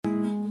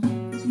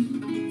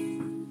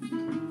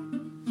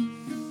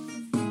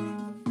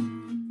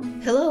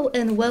Hello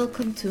and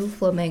welcome to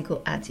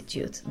Flamenco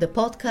Attitude, the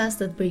podcast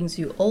that brings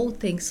you all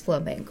things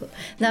flamenco.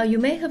 Now, you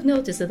may have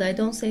noticed that I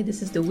don't say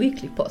this is the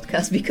weekly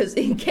podcast because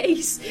in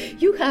case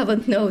you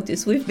haven't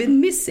noticed, we've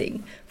been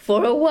missing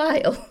for a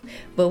while,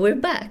 but we're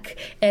back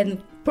and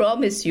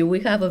promise you we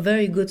have a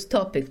very good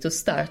topic to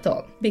start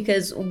on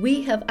because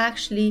we have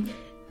actually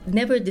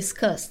never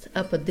discussed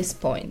up at this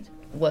point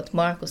what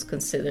Marcos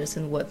considers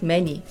and what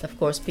many, of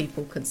course,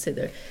 people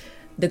consider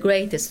the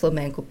greatest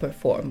flamenco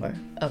performer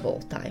of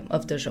all time,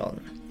 of the genre.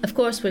 Of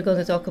course, we're going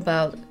to talk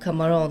about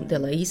Camarón de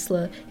la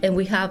Isla, and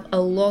we have a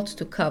lot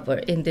to cover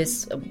in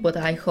this, what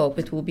I hope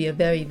it will be a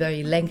very,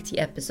 very lengthy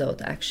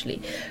episode,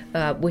 actually.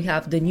 We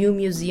have the new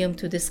museum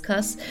to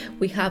discuss.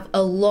 We have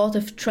a lot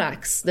of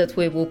tracks that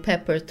we will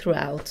pepper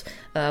throughout.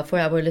 For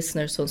our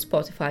listeners on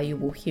Spotify, you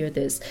will hear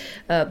this.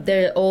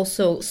 There are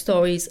also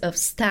stories of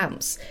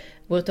stamps.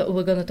 We're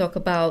going to talk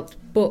about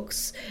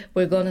books.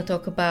 We're going to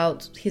talk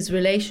about his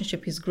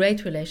relationship, his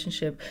great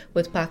relationship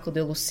with Paco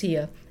de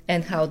Lucia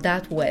and how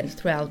that went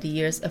throughout the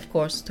years. Of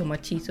course,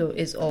 Tomatito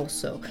is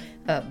also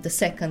the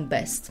second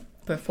best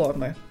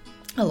performer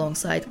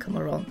alongside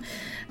Camarón.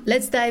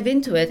 Let's dive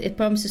into it. It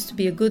promises to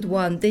be a good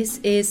one. This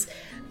is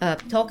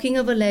Talking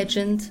of a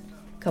Legend,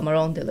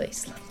 Camarón de la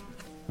Isla.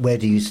 Where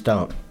do you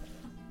start?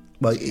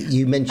 Well,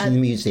 you mentioned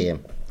the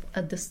museum.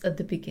 At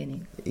the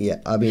beginning.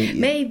 Yeah, I mean...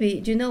 Maybe,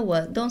 do you know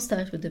what? Don't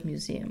start with the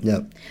museum.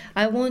 No.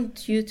 I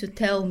want you to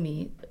tell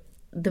me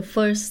the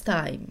first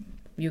time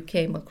you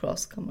came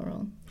across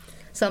Camarón.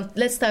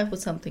 Let's start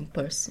with something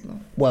personal.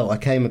 Well, I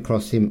came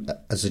across him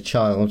as a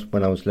child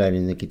when I was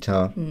learning the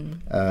guitar.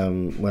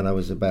 When I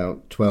was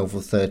about 12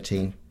 or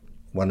 13,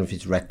 one of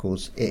his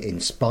records. It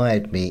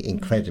inspired me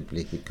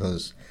incredibly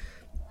because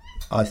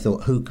I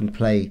thought, who can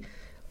play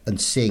and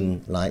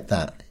sing like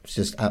that? It's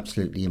just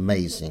absolutely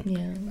amazing.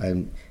 Yeah.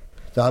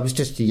 So I was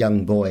just a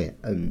young boy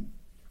and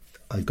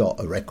I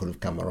got a record of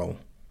Camarón.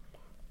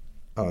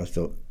 I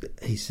thought,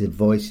 his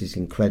voice is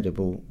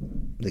incredible,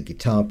 the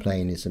guitar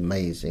playing is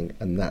amazing,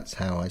 and that's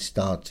how I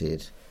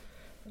started,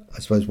 I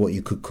suppose, what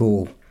you could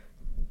call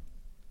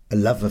a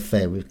love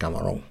affair with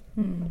Camarón.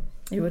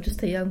 You were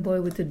just a young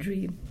boy with a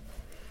dream.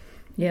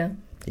 Yeah.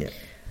 Yeah.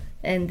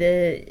 And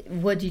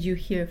what did you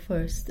hear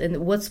first? And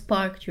what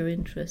sparked your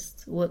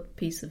interest? What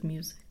piece of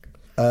music?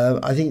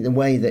 I think the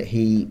way that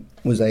he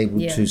was able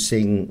to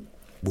sing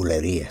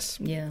bulerías.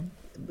 Yeah.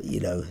 You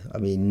know, I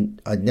mean,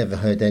 I'd never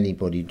heard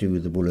anybody do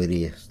the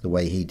bulerías the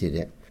way he did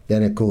it.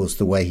 Then, of course,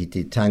 the way he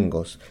did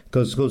tangos.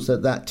 Because, of course,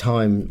 at that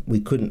time, we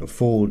couldn't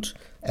afford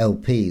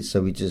LPs,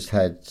 so we just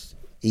had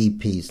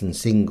EPs and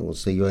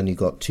singles, so you only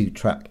got 2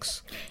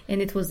 tracks.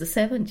 And it was the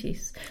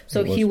 70s.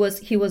 So he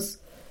was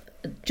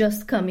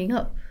just coming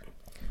up.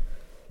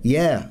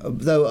 Yeah,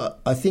 though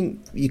I think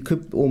you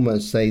could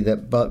almost say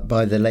that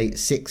by the late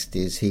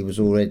 60s he was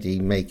already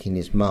making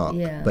his mark,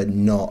 but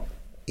not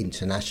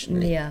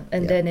internationally. Yeah,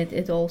 and then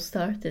it all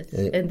started.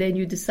 And then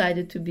you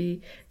decided to be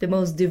the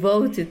most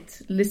devoted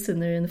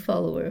listener and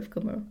follower of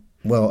Camarón.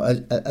 Well,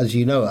 as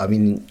you know, I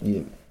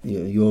mean,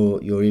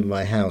 you're in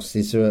my house.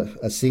 Is there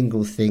a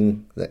single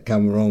thing that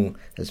Camarón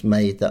has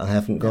made that I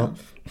haven't got?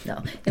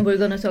 No. And we're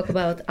going to talk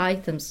about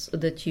items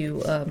that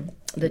you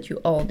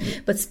own.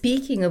 But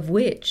speaking of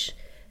which,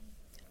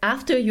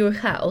 after your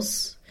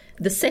house,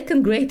 the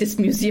second greatest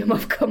museum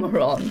of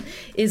Camarón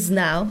is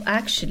now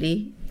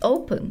actually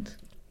opened.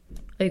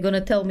 Are you going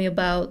to tell me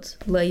about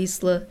La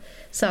Isla,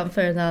 San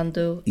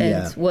Fernando,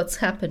 and what's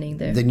happening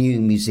there? The new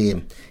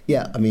museum.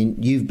 Yeah, I mean,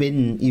 you've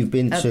been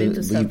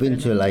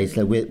to La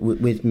Isla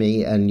with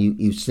me, and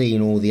you've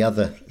seen all the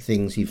other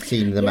things. You've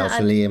seen the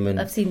mausoleum,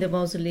 I've seen the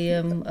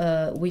mausoleum.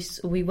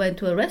 We went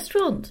to a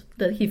restaurant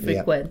that he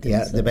frequented.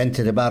 Yeah, the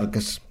Venta de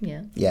Barcas.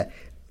 Yeah.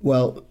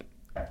 Well,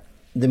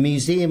 the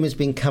museum has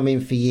been coming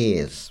for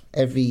years.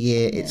 Every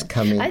year it's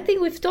coming. I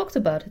think we've talked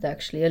about it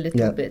actually a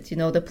little bit, you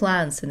know, the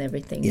plans and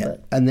everything. Yeah,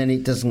 but and then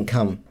it doesn't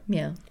come.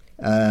 Yeah.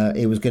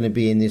 It was going to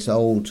be in this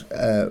old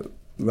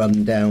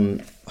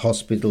run-down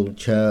hospital,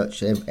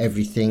 church,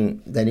 everything.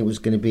 Then it was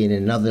going to be in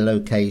another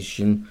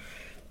location.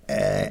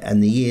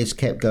 And the years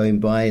kept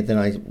going by. Then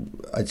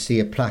I'd see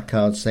a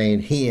placard saying,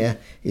 here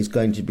is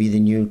going to be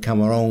the new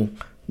Camarón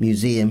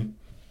Museum.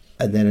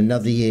 And then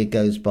another year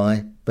goes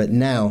by. But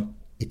now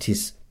it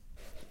is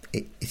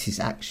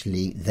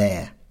actually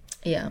there.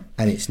 Yeah.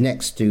 And it's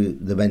next to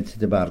the Venta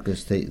de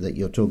Barcas that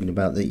you're talking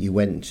about, that you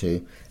went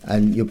to.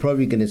 And you're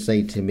probably going to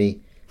say to me,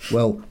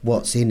 well,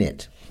 what's in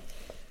it?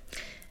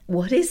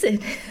 What is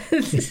it?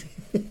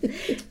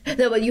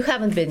 No, but you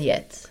haven't been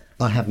yet.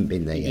 I haven't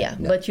been there yet. Yeah,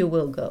 no. But you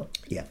will go.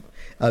 Yeah.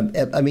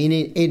 I mean,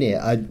 in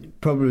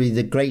it, probably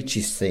the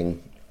greatest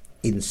thing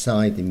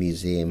inside the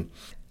museum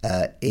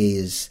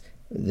is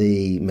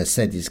the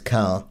Mercedes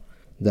car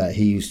that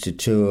he used to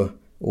tour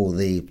all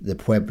the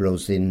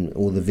pueblos in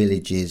all the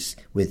villages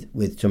with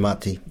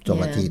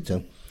Tomatito. Yeah.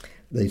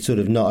 They sort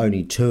of not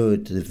only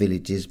toured the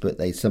villages, but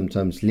they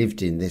sometimes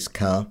lived in this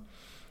car.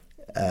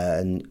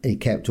 And he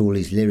kept all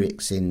his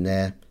lyrics in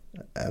there.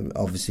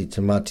 Obviously,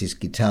 Tomati's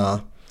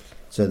guitar.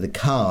 So the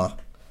car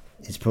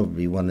is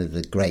probably one of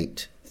the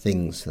great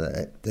things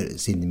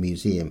that's in the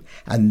museum.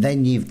 And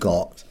then you've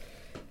got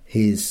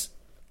his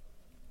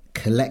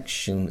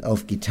collection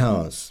of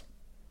guitars.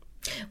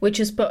 Which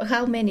is,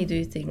 how many do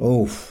you think?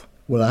 Oh,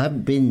 well, I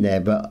haven't been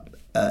there, but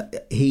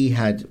he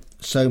had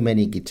so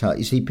many guitars.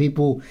 You see,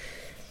 people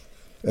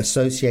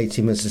associate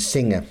him as a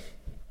singer,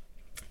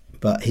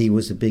 but he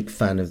was a big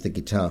fan of the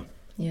guitar.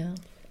 Yeah.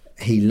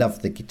 He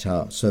loved the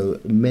guitar. So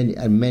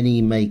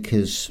many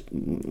makers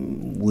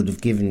would have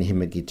given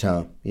him a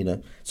guitar, you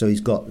know. So he's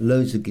got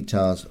loads of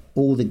guitars.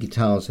 All the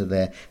guitars are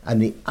there.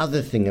 And the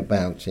other thing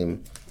about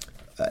him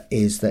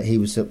is that he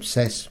was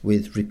obsessed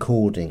with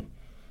recording,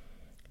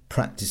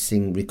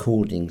 practicing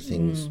recording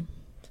things.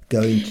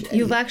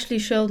 You've actually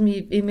showed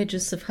me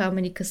images of how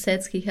many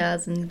cassettes he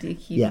has, and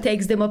he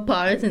takes them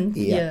apart. And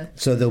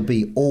So there'll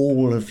be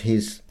all of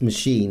his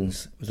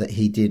machines that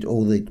he did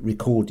all the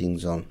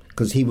recordings on,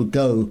 because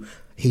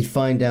he'd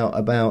find out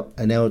about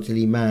an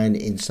elderly man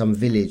in some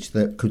village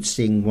that could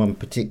sing one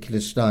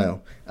particular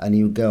style, and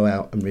he would go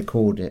out and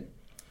record it,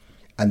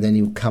 and then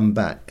he would come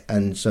back.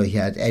 And so he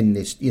had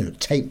endless,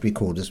 tape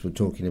recorders we're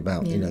talking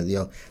about,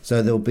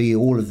 so there'll be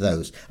all of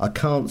those. I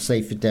can't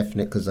say for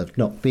definite because I've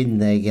not been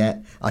there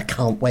yet. I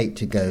can't wait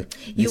to go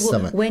this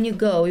summer. When you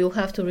go, you'll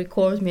have to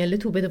record me a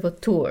little bit of a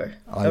tour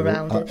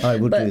around it. I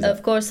would do that. But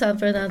of course, San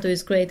Fernando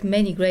is great.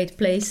 Many great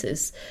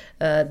places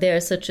there,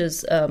 such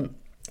as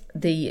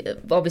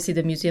obviously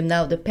the museum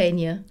now, the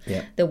Peña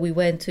that we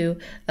went to,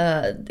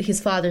 his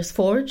father's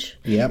forge,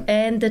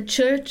 and the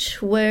church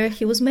where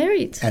he was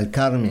married, El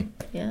Carmen.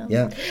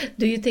 Yeah.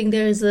 Do you think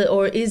is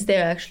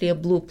there actually a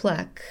blue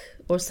plaque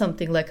or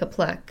something like a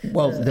plaque?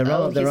 Well, there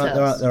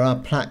are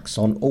plaques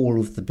on all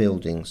of the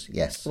buildings.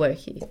 Yes. Where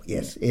he?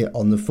 Yes,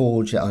 on the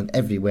forge and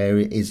everywhere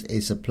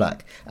is a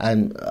plaque.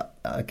 And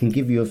I can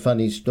give you a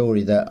funny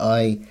story that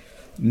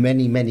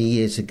many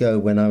years ago,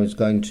 when I was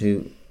going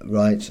to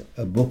write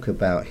a book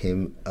about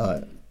him,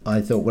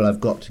 I thought, well,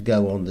 I've got to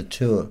go on the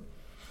tour,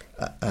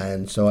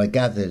 and so I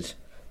gathered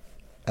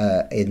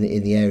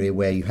in the area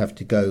where you have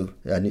to go,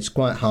 and it's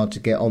quite hard to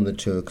get on the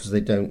tour because they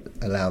don't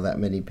allow that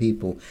many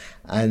people,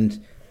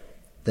 and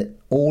that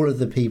all of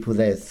the people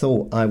there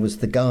thought I was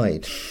the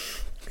guide.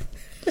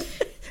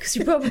 Because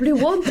you probably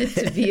wanted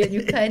to be, and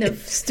you kind of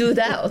stood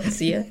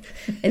out, yeah.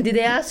 And did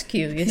they ask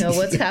you,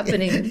 what's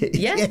happening?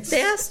 Yes,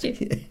 they asked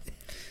you.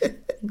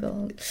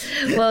 God.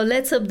 Well,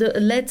 let's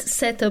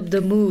set up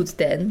the mood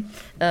then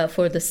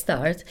for the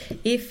start.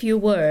 If you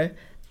were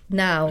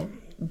now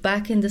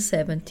back in the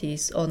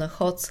 70s on a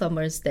hot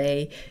summer's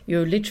day,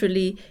 you're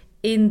literally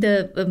in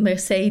the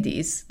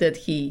Mercedes that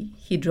he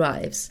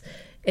drives,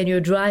 and you're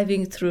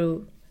driving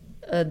through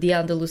the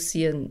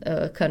Andalusian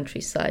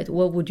countryside,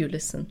 what would you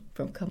listen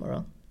from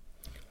Camarón?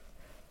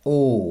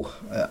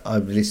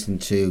 I've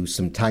listened to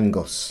some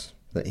tangos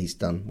that he's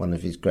done, one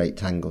of his great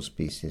tangos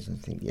pieces, I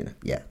think,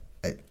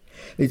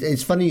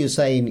 It's funny you're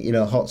saying,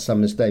 hot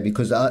summer's day,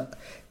 because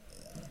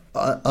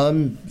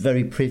I'm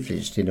very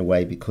privileged in a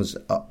way, because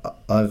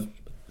I've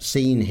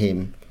seen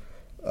him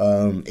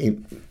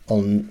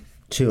on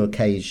two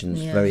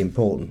occasions, very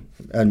important.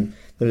 And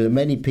there are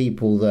many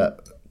people that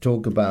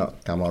talk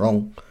about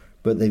Camarón,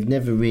 but they've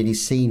never really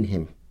seen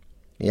him.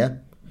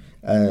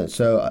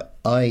 So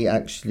I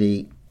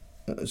actually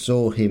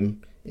saw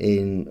him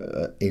in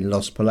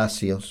Los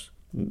Palacios,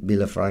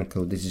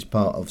 Vilafranco. This is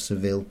part of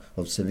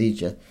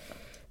Sevilla,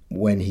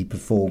 when he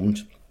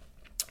performed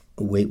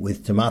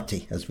with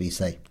Tomati, as we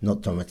say,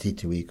 not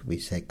Tomatito, we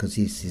say, because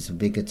he's a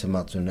bigger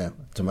tomato now,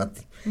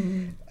 Tomati.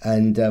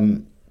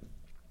 And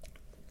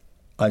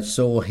I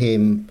saw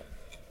him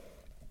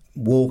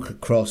walk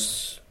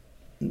across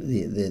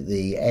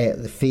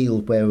the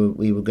field where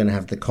we were going to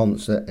have the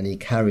concert, and he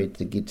carried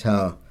the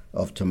guitar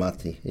of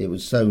Tomati. It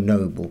was so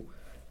noble.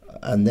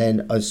 And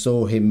then I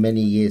saw him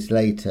many years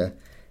later,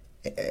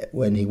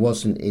 when he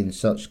wasn't in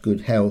such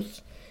good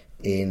health,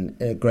 in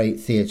a great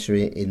theatre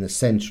in the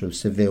centre of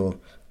Seville,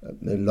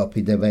 Lope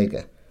de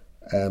Vega.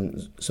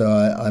 So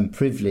I'm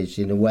privileged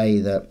in a way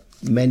that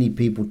many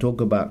people talk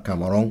about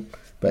Camarón,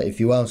 but if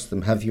you ask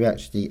them, have you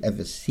actually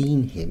ever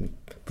seen him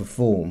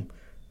perform,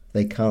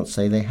 they can't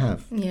say they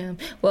have. Yeah.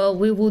 Well,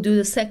 we will do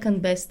the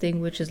second best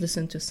thing, which is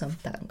listen to some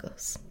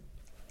tangos.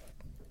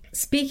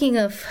 Speaking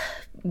of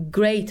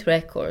great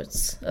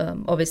records,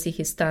 obviously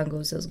his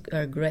tangos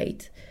are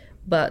great,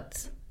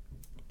 but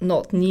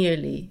not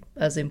nearly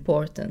as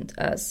important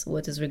as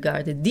what is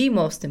regarded the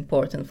most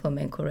important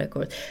flamenco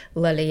record,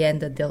 La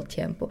Leyenda del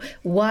Tiempo.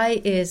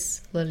 Why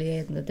is La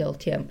Leyenda del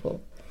Tiempo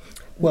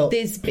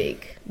this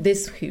big,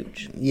 this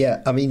huge?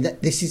 Yeah, I mean,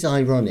 this is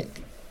ironic,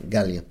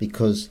 Galia,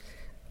 because,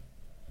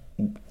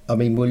 I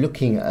mean, we're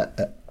looking at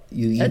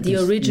the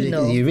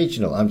original. The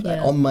original. I'm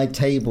on my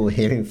table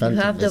here in front of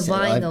us. You have the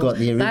vinyl. I've got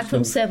the original. Back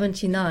from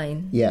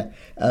 1979. Yeah.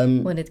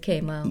 When it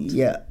came out.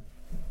 Yeah.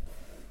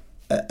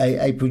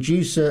 A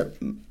producer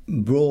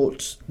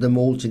brought them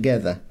all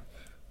together,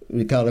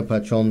 Ricardo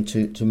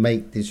Pachón, to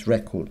make this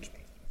record.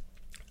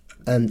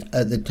 And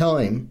at the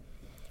time,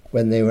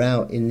 when they were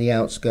out in the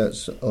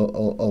outskirts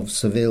of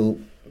Seville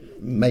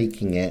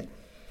making it,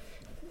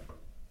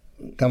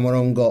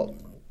 Camarón got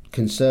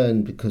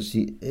concerned because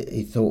he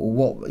thought,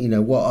 well,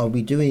 what are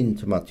we doing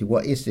to Mati?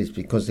 What is this?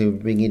 Because they were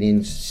bringing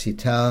in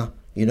sitar,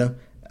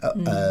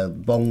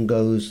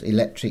 bongos,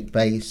 electric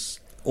bass,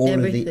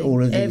 all of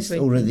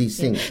these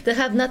things that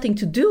have nothing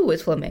to do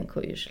with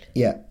flamenco usually.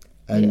 Yeah,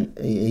 and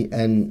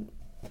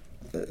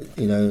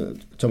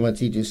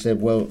Tomatito just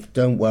said, well,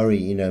 don't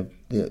worry,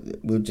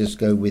 we'll just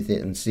go with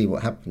it and see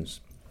what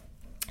happens.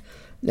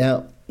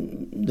 Now,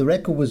 the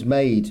record was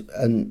made,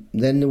 and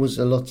then there was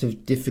a lot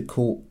of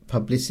difficult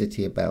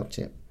publicity about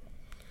it.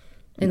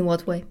 In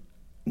what way?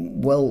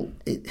 Well,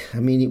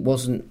 it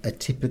wasn't a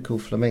typical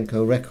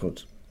flamenco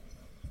record.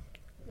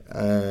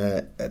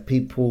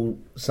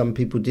 Some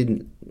people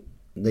didn't.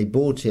 They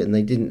bought it and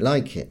they didn't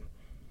like it.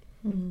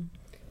 Mm.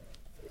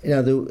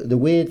 The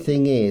weird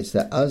thing is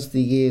that as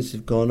the years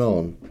have gone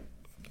on,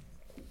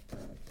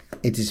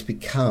 it has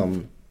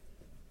become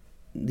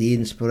the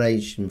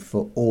inspiration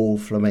for all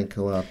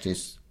flamenco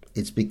artists.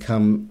 It's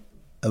become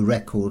a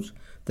record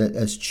that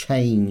has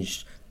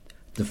changed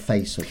the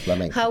face of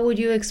flamenco. How would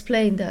you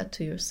explain that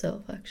to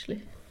yourself,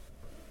 actually?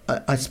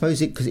 I suppose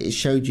because it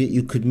showed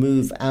you could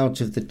move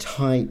out of the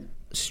tight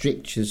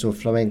strictures of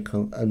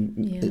flamenco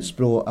and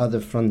explore other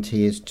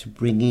frontiers to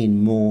bring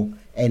in more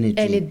energy.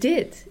 And it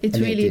did. It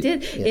really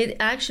did. Yeah. It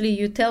actually,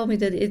 you tell me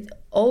that it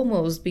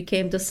almost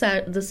became the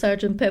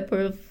Sgt.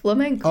 Pepper of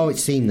flamenco. Oh,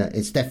 it's seen that.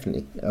 It's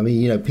definitely.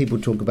 People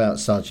talk about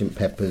Sgt.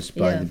 Pepper's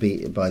by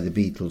the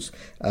Beatles.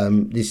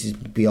 This is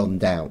beyond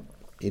doubt.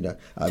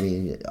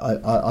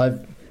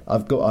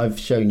 I've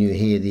shown you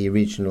here the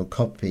original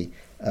copy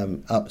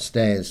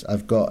upstairs.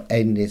 I've got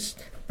endless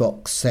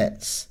box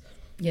sets.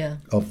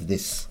 Of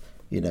this.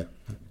 I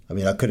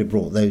could have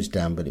brought those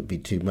down, but it'd be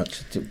too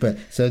much.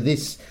 So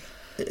this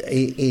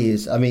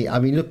is.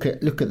 Look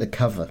at the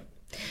cover.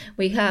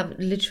 We have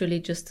literally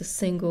just a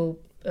single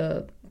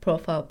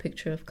profile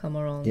picture of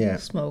Camarón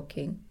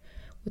smoking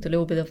with a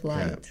little bit of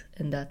light,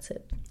 and that's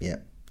it. Yeah,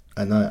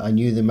 and I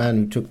knew the man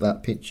who took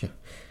that picture,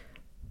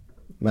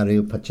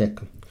 Mario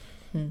Pacheco.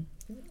 And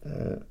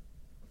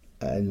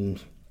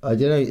I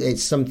don't know,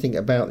 it's something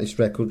about this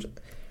record.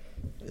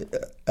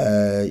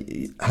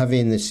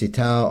 Having the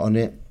sitar on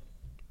it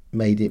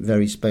made it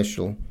very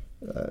special.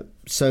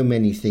 So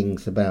many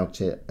things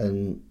about it,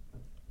 and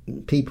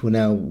people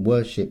now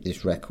worship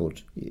this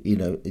record.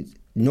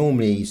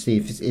 Normally you see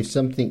if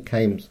something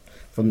came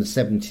from the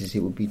 70s,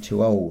 it would be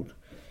too old,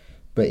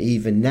 but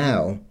even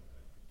now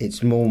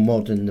it's more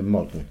modern than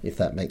modern, if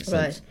that makes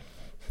sense. Right.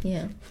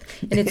 Yeah,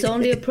 and it's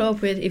only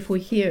appropriate if we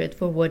hear it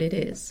for what it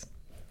is.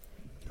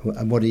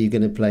 And what are you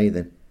going to play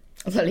then?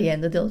 La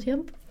Leyenda del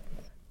Tiempo.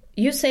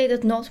 You say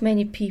that not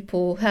many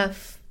people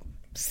have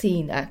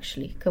seen,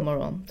 actually,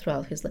 Camarón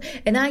throughout his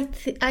life. And I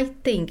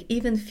think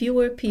even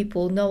fewer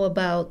people know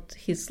about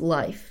his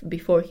life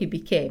before he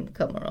became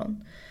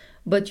Camarón.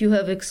 But you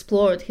have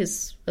explored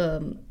his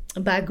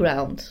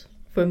background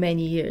for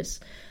many years.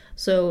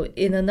 So,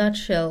 in a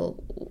nutshell,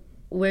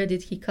 where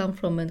did he come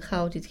from and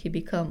how did he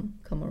become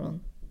Camarón?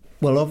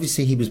 Well,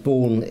 obviously he was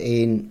born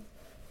in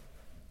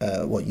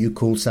what you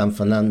call San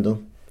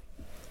Fernando,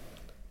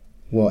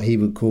 what he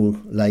would call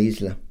La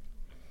Isla.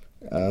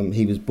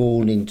 He was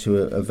born into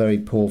a very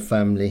poor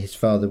family. His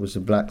father was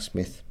a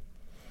blacksmith.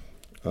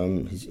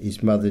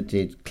 His mother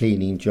did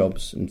cleaning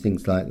jobs and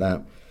things like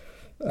that.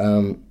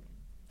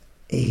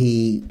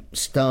 He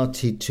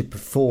started to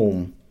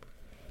perform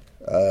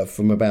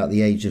from about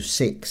the age of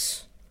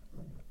 6.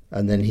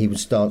 And then he would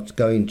start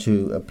going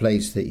to a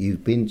place that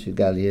you've been to,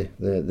 Galia,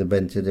 the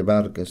Venta de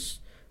Vargas,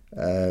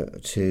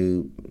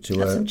 to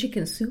have some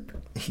chicken soup.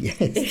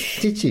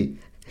 Yes, did you?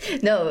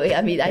 No,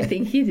 I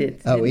think he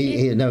did.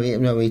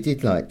 He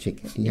did like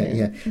chicken.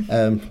 Yeah.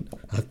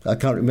 I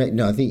can't remember.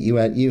 No, I think you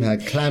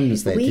had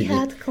clams there. We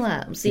had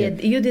clams. Yeah,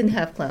 you didn't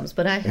have clams,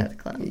 but I had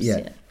clams.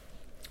 Yeah.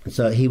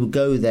 So he would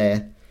go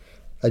there,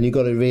 and you've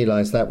got to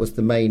realise that was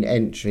the main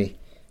entry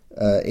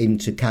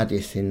into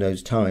Cadiz in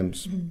those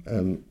times.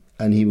 Mm-hmm.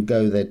 And he would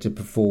go there to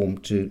perform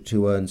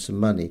to earn some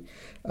money.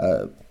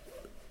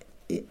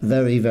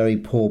 Very, very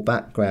poor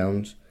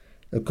background.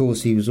 Of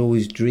course, he was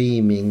always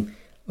dreaming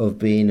of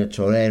being a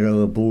torero,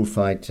 a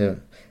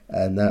bullfighter,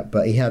 and that.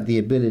 But he had the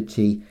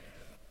ability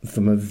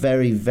from a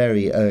very,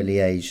 very early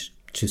age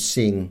to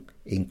sing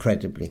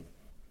incredibly.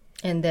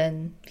 And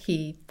then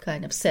he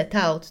kind of set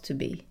out to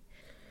be.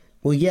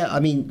 Well, yeah,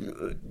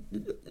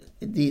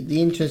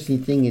 the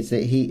interesting thing is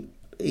that he,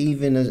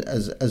 even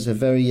as a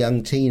very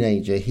young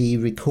teenager, he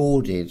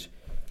recorded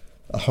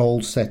a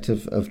whole set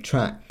of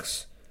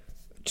tracks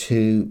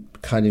to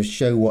kind of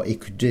show what he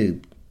could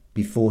do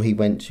before he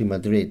went to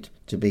Madrid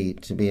to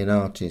be an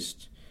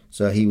artist.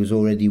 So he was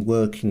already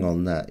working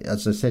on that.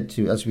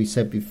 As we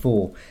said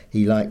before,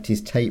 he liked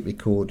his tape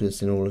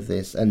recorders and all of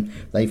this, and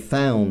they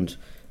found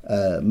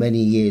many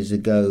years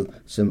ago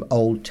some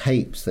old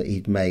tapes that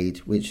he'd made,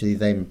 which he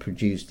then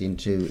produced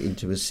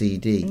into a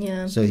CD.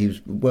 Yeah. So he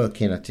was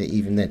working at it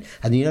even then.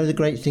 And the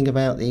great thing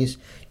about these,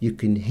 you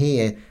can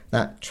hear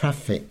that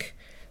traffic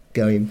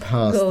going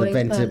past the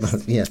Venta.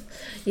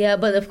 Yeah,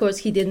 but of course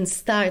he didn't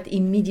start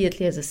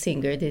immediately as a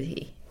singer, did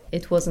he?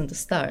 It wasn't the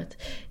start.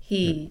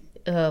 He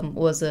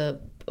was a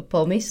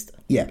palmist.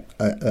 Yeah,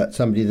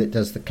 somebody that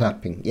does the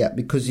clapping. Yeah,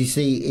 because you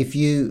see,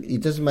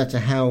 it doesn't matter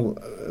how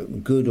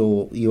good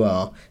or you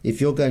are, if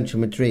you're going to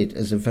Madrid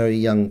as a very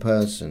young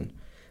person,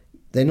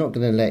 they're not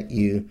going to let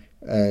you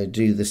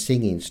do the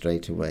singing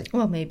straight away.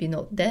 Well, maybe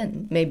not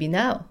then, maybe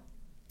now.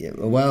 Yeah,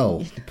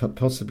 well,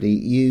 possibly.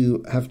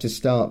 You have to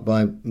start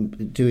by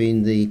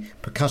doing the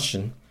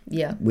percussion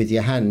with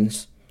your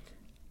hands,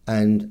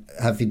 and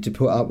having to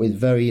put up with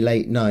very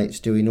late nights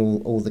doing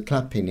all the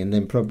clapping, and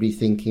then probably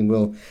thinking,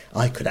 well,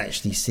 I could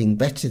actually sing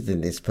better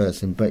than this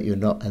person, but you're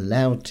not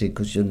allowed to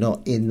because you're not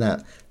in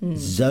that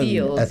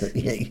zone.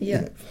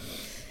 Yeah.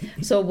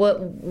 So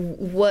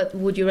what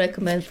would you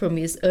recommend from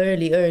his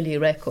early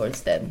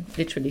records then?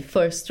 Literally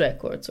first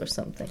records or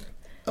something?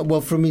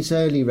 Well, from his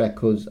early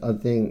records, I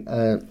think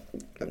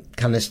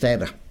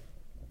Canastera,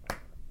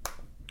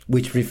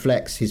 which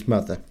reflects his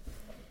mother,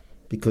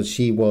 because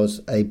she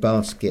was a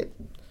basket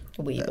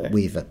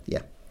weaver,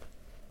 yeah.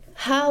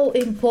 How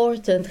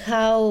important,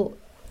 how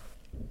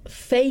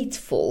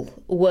fateful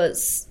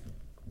was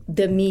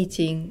the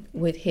meeting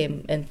with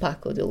him and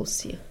Paco de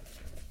Lucia?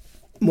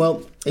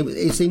 Well,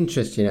 it's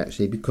interesting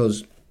actually,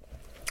 because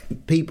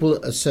people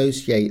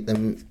associate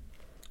them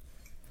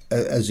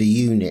as a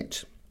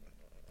unit,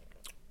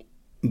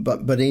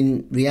 but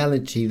in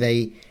reality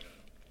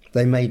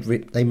they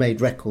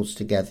made records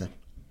together.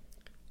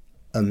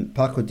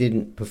 Paco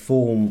didn't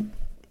perform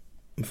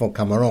for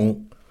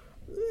Camarón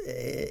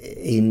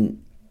in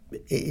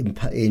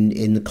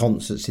the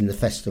concerts, in the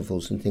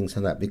festivals and things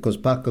like that, because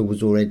Paco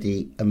was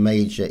already a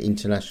major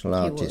international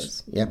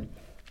artist. Yeah.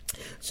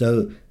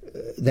 So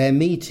their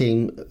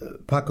meeting,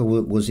 Paco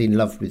was in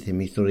love with him.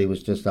 He thought he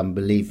was just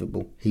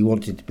unbelievable. He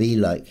wanted to be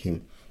like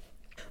him.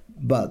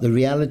 But the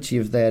reality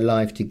of their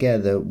life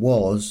together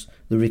was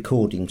the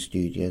recording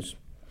studios,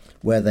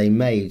 where they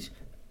made,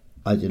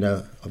 I don't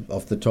know,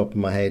 off the top of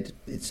my head,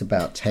 it's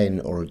about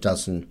 10 or a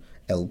dozen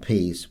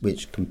LPs,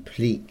 which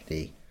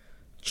completely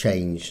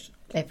changed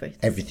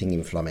everything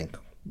in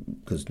flamenco,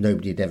 because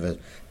nobody had ever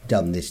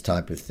done this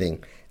type of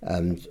thing.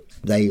 And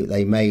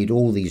they made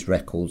all these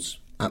records,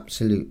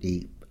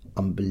 absolutely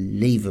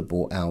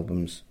unbelievable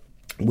albums,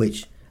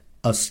 which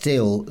are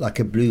still like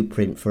a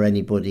blueprint for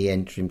anybody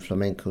entering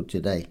flamenco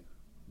today.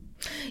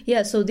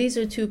 Yeah, so these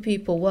are two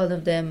people, one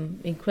of them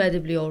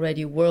incredibly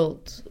already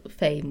world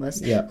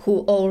famous, who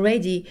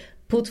already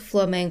put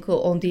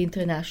flamenco on the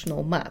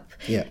international map.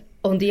 Yeah.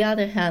 On the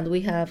other hand,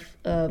 we have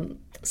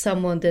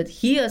someone that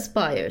he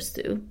aspires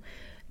to,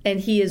 and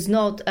he is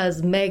not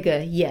as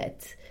mega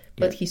yet,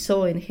 but he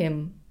saw in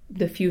him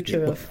the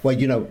future of... Well,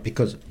 you know,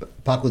 because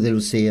Paco de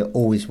Lucia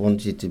always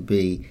wanted to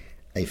be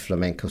a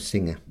flamenco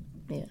singer.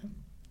 Yeah.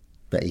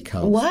 But he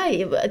can't.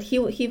 Why? But he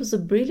was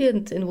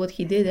brilliant in what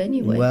he did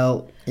anyway.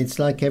 Well, it's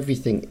like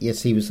everything.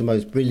 Yes, he was the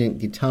most brilliant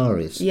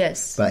guitarist.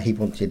 Yes. But he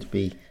wanted to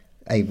be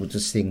able to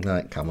sing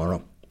like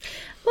Camarón.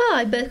 Well,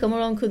 I bet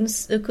Camarón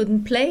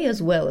couldn't play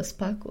as well as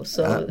Paco.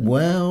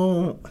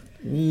 So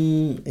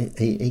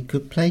he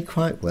could play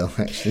quite well,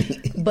 actually.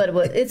 but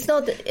it's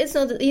not.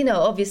 You know,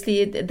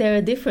 obviously there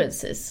are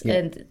differences,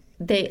 and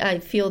I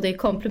feel they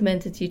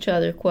complemented each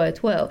other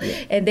quite well,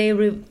 and they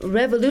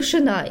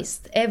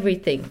revolutionized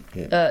everything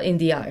in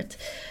the art.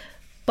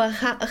 But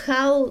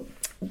how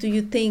do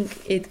you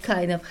think it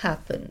kind of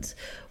happened?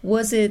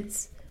 Was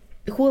it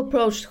who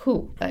approached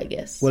who, I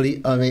guess? Well,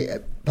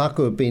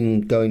 Paco had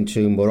been going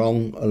to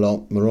Morón a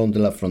lot, Morón de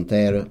la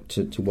Frontera,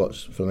 to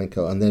watch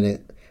flamenco, and then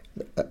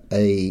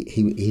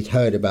he'd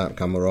heard about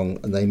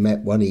Camarón, and they met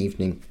one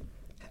evening,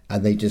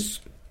 and they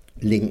just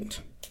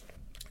linked.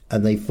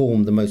 And they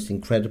formed the most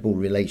incredible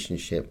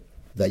relationship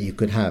that you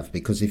could have,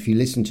 because if you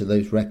listen to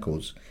those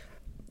records,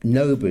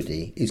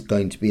 nobody is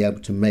going to be able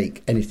to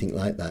make anything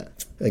like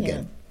that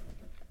again.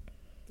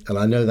 Yeah. And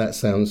I know that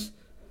sounds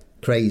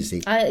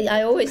crazy.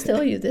 I always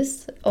tell you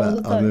this all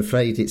the time. I'm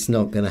afraid it's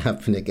not going to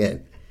happen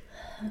again.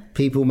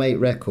 People make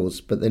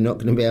records, but they're not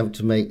going to be able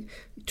to make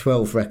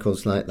 12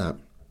 records like that.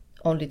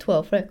 Only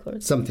 12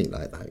 records? Something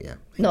like that, yeah.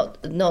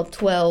 Not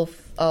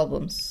 12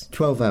 albums?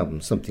 12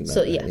 albums, something like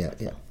that.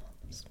 Yeah.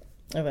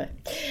 All right.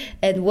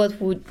 And what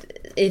would,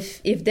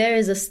 if there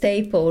is a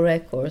staple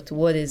record,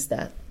 what is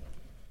that?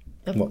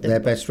 Their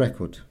best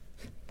record?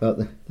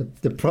 Well,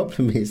 the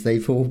problem is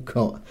they've all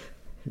got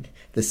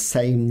the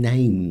same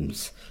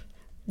names.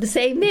 The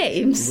same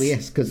names? Well,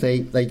 yes, because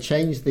they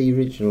changed the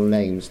original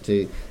names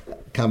to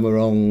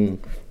Camarón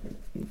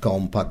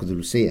con Paco de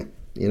Lucia,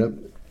 you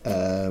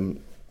know.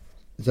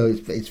 So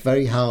it's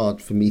very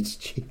hard for me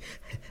to...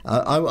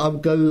 I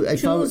would go...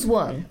 Choose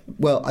one.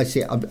 Well, I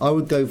see. I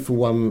would go for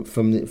one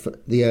from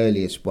the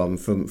earliest one,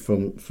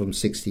 from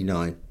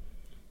 69.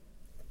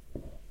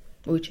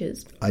 Which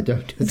is? I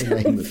don't know the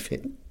name of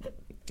it.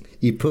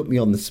 You put me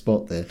on the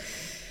spot there.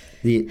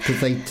 Because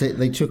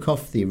they took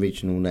off the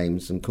original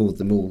names and called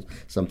them all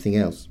something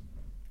else.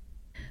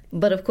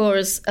 But of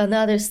course,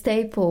 another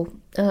staple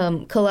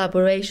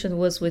collaboration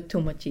was with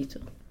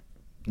Tomatito.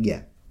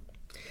 Yeah.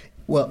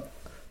 Well,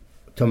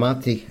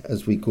 Tomati,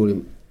 as we call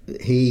him,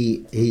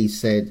 he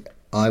said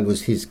I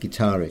was his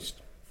guitarist.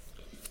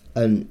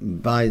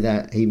 And by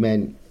that he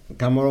meant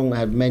Camarón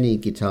had many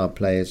guitar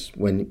players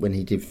when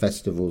he did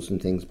festivals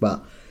and things,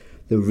 but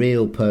the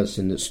real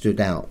person that stood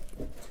out,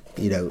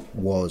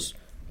 was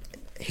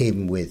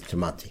him with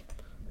Tomati.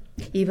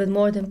 Even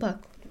more than Paco?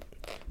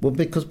 Well,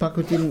 because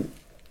Paco didn't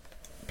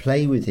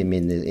play with him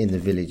in the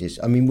villages.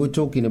 I mean, we're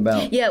talking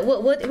about... Yeah,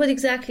 what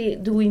exactly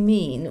do we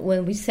mean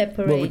when we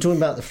separate... Well, we're talking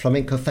about the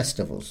flamenco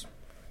festivals.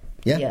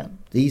 Yeah? Yeah.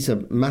 These are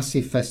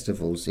massive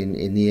festivals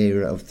in the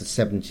era of the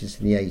 70s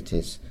and the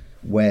 80s,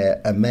 where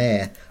a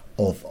mayor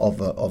of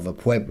a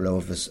pueblo,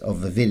 of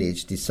a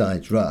village,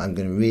 decides, right, I'm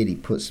going to really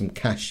put some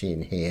cash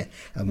in here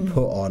and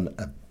put on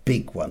a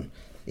big one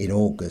in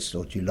August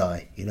or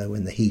July,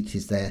 when the heat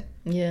is there.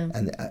 Yeah.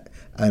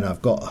 And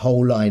I've got a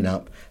whole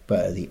lineup,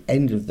 but at the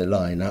end of the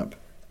lineup,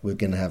 we're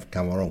going to have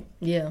Camarón.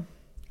 Yeah.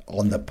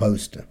 On the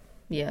poster.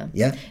 Yeah.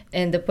 Yeah.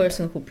 And the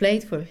person who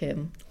played for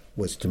him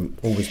was to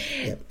always.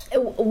 Yeah.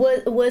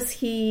 Was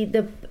he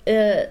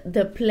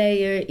the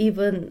player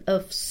even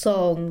of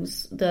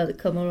songs that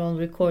Camarón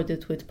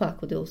recorded with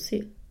Paco de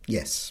Lucia?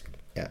 Yes.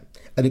 Yeah.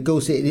 And it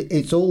goes.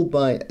 It's all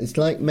by. It's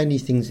like many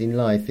things in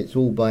life. It's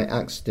all by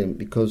accident,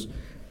 because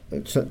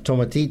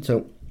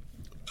Tomatito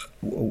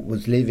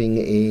was living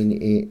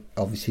in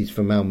obviously he's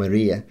from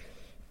Almeria,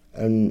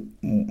 and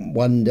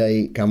one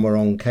day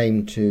Camarón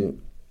came to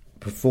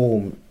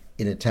perform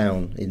in a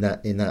town in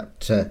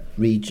that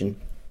region,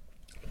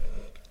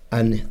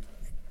 and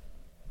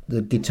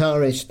the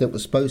guitarist that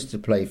was supposed to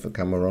play for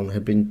Camarón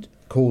had been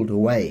called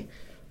away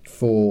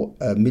for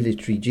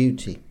military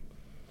duty.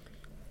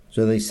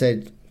 So they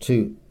said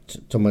to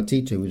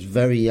Tomatito, who was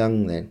very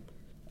young then,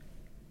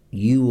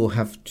 you will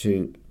have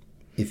to,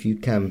 if you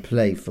can,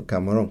 play for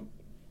Camarón.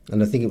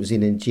 And I think it was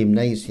in a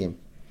gymnasium.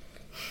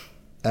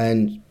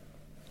 And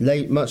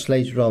much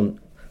later on,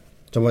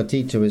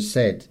 Tomatito has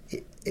said,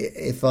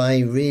 if I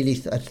really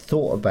had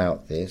thought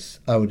about this,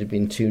 I would have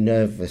been too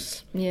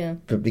nervous. Yeah.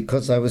 But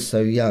because I was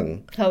so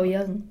young... How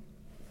young?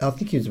 I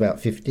think he was about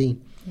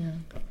 15. Yeah.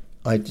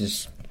 I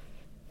just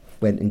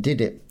went and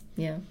did it.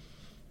 Yeah.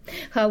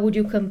 How would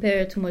you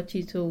compare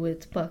Tomatito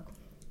with Paco?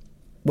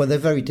 Well, they're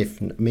very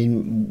different. I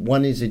mean,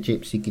 one is a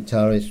gypsy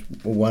guitarist,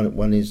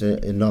 one is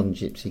a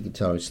non-gypsy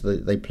guitarist. So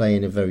they play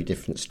in a very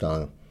different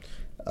style.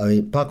 I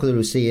mean, Paco de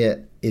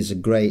Lucia is a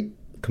great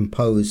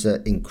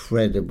composer,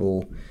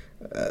 incredible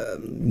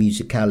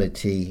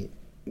musicality,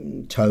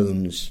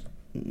 tones.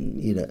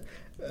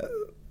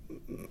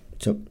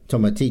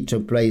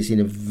 Tomatito plays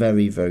in a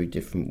very, very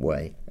different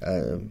way,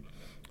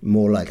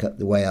 more like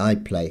the way I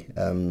play.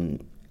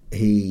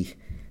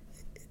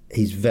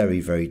 He's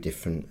very, very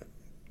different.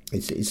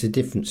 It's a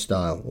different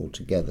style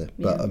altogether.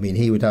 But yeah. I mean,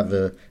 he would have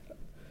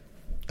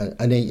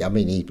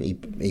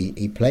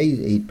he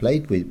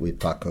played with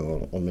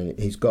Paco. I mean,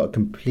 he's got a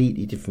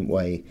completely different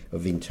way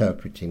of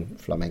interpreting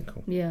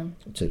flamenco. Yeah.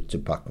 To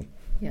Paco.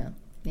 Yeah.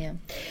 Yeah,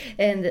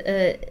 and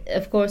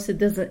of course it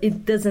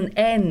doesn't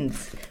end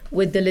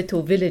with the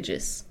little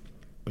villages.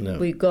 No.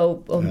 We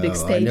go on big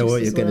stages. I know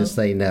what you're going to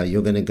say now.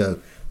 You're going to go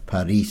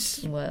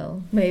Paris.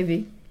 Well,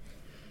 maybe.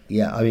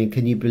 Yeah, I mean,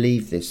 can you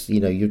believe this?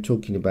 You're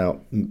talking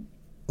about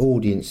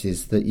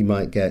audiences that you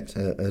might get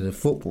at a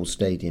football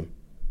stadium.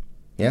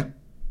 Yeah,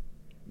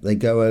 they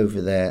go over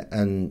there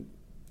and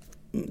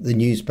the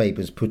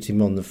newspapers put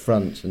him on the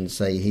front and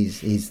say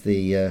he's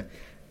the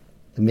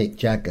Mick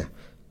Jagger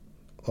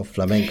of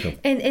flamenco.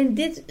 And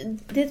did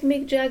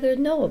Mick Jagger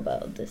know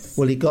about this?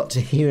 Well, he got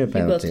to hear about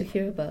it. He got to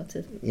hear about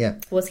it. Yeah.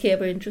 Was he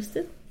ever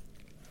interested?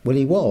 Well,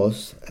 he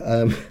was.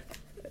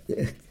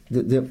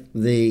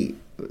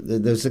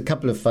 There's a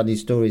couple of funny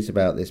stories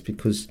about this,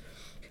 because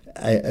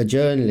a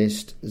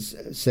journalist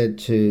said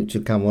to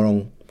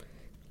Camarón,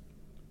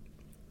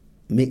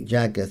 Mick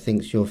Jagger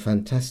thinks you're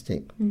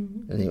fantastic.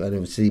 Mm-hmm. And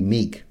obviously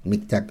Mick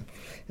Jagger.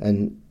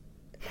 And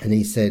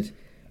he said,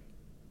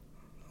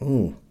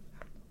 oh,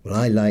 well,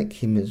 I like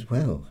him as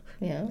well.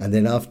 Yeah. And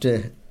then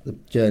after the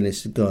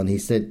journalist had gone, he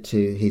said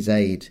to his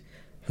aide,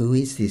 who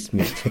is this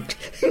Mick Jagger?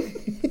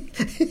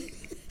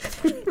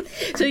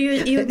 So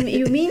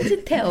you mean to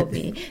tell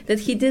me that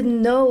he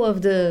didn't know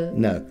of the...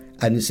 No.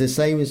 And it's the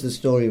same as the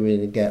story we're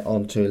going to get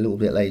onto a little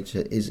bit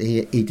later, is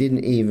he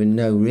didn't even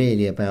know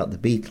really about the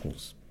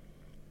Beatles.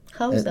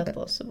 How is that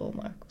possible,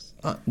 Marcus?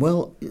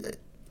 Well,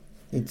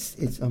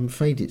 it's I'm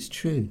afraid it's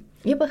true.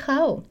 Yeah, but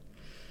how?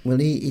 Well,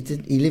 he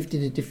lived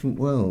in a different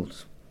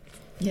world.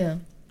 Yeah.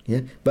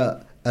 Yeah,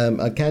 but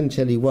I can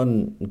tell you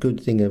one good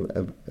thing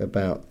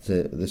about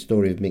the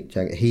story of Mick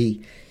Jagger.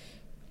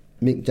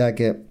 Mick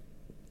Jagger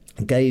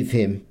gave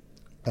him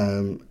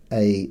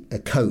a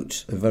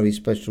coat, a very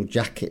special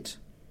jacket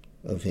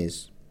of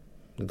his,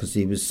 because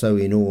he was so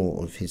in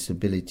awe of his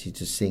ability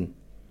to sing.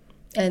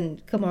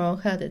 And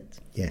Camarón had it.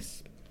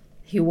 Yes.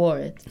 He wore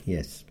it.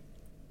 Yes.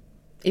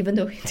 Even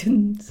though he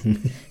didn't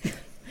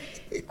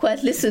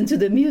quite listen to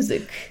the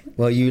music.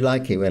 Well, you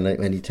like it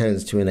when he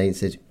turns to an aide and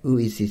says, who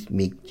is this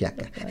Mick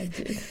Jagger? I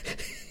do.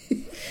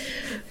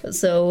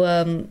 So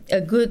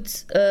a good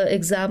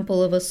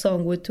example of a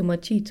song with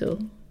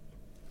Tomatito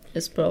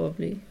is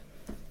probably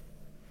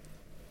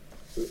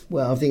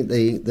Well, I think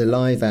the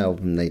live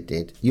album they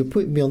did. You're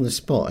putting me on the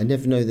spot. I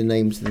never know the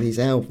names of these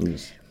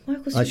albums.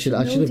 Marcus, I should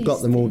have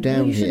got them all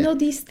down you here. should know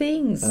these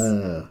things.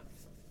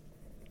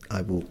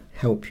 I will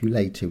help you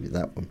later with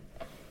that one.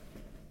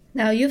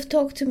 Now, you've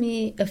talked to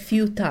me a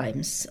few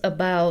times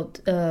about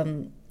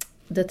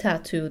the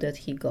tattoo that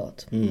he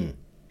got.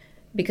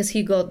 Because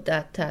he got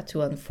that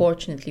tattoo,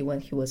 unfortunately,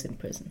 when he was in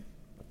prison.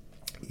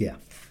 Yeah.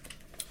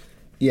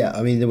 Yeah,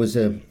 I mean, there was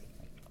a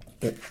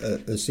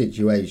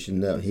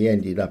situation that he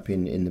ended up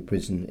in the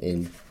prison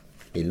in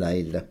La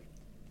Isla.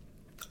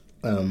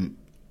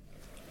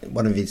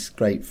 One of his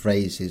great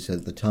phrases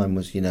at the time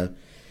was,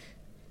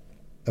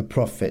 a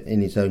prophet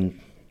in his own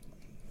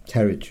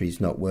territory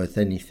is not worth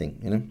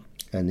anything,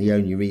 and the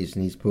only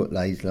reason he's put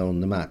La Isla on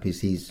the map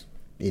is he's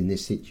in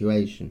this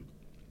situation.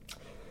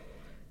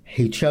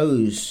 He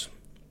chose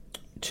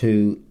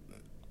to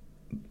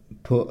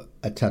put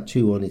a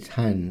tattoo on his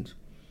hand.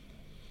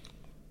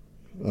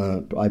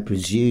 I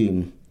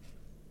presume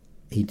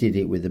he did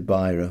it with a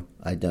biro,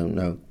 I don't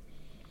know.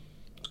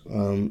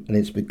 And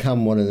it's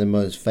become one of the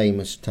most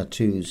famous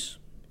tattoos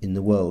in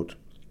the world.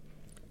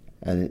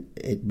 And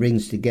it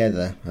brings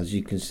together, as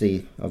you can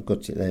see, I've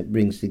got it there, it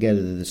brings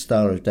together the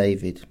Star of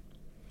David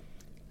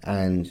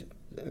and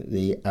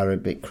the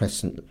Arabic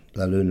crescent,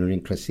 La Luna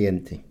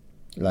Increciente.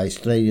 La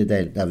Estrella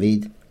de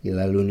David y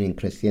La Luna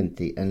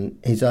Increciente. And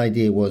his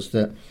idea was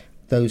that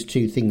those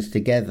two things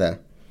together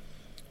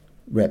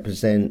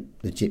represent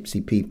the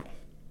Gypsy people.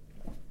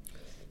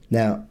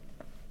 Now,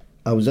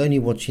 I was only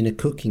watching a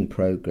cooking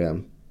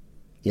programme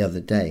the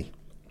other day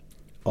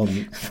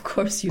on Of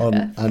course you on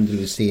have.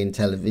 Andalusian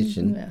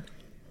television, Yeah.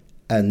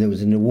 and there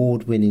was an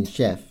award-winning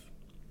chef,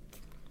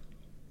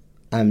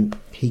 and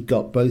he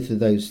got both of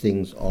those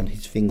things on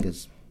his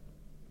fingers,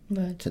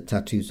 Right.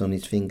 tattoos on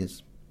his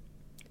fingers.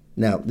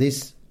 Now,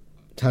 this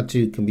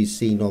tattoo can be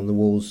seen on the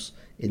walls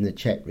in the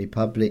Czech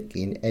Republic,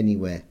 in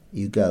anywhere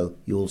you go,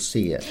 you'll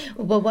see it.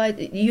 But why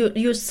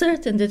you're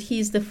certain that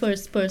he's the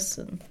first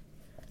person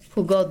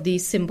who got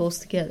these symbols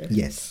together?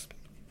 Yes,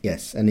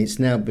 and it's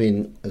now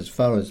been, as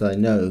far as I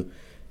know,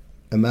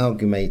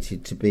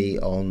 amalgamated to be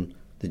on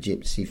the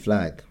Gypsy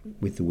flag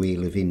with the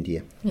Wheel of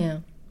India. Yeah.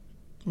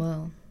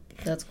 Well,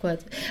 that's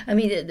quite. I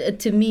mean,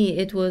 to me,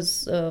 it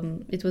was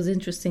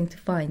interesting to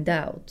find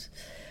out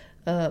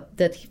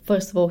that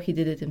first of all he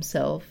did it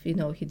himself.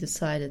 He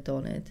decided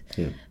on it,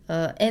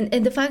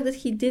 and the fact that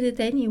he did it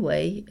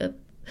anyway.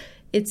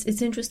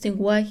 It's interesting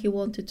why he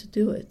wanted to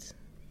do it.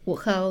 Well,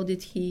 how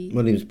did he?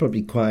 Well, he was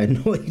probably quite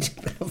annoyed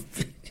about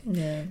it.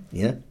 Yeah.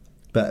 Yeah.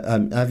 But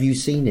have you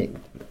seen it,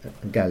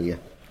 Galia?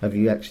 Have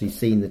you actually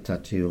seen the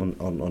tattoo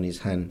on his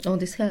hand? On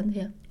his hand,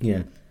 yeah.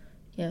 Yeah.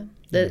 Yeah.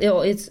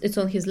 It's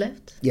on his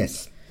left.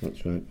 Yes,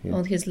 that's right. Yeah.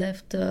 On his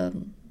left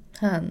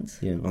hand.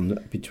 Yeah,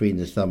 between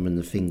the thumb and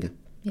the finger.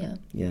 Yeah.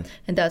 Yeah.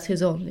 And that's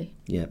his only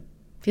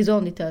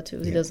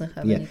tattoo. He doesn't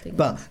have anything.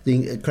 But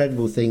the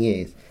incredible thing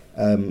is,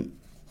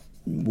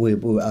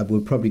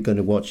 we're probably going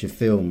to watch a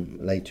film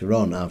later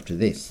on after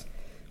this,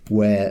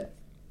 where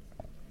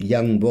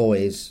young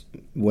boys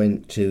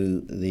went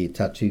to the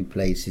tattoo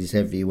places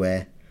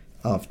everywhere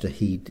after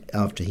he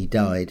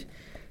died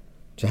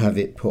to have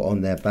it put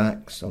on their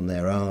backs, on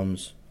their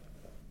arms,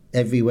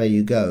 everywhere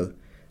you go.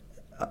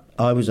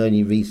 I was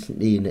only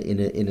recently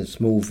in a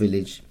small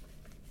village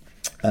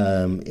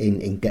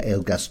in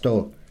El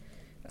Gastor,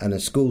 and a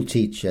school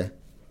teacher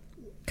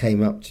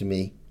came up to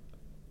me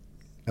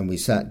and we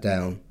sat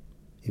down,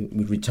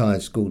 a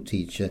retired school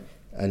teacher,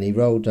 and he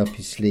rolled up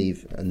his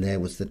sleeve and there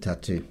was the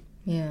tattoo.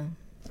 Yeah.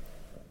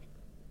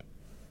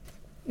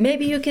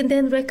 Maybe you can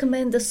then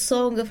recommend a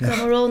song of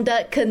Cameron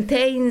that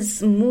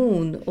contains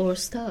moon or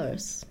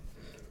stars.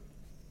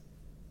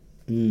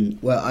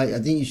 Well, I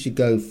think you should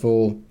go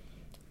for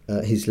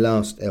his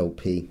last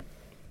LP,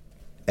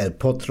 El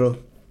Potro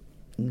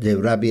de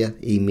Rabia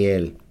y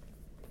Miel.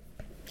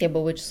 Yeah,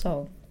 but which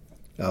song?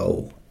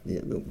 Oh,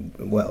 yeah,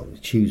 well,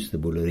 choose the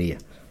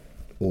Bulería,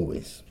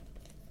 always.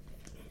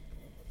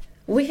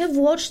 We have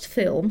watched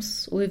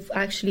films. We've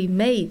actually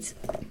made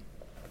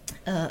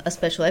a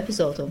special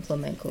episode on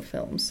flamenco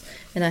films,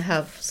 and I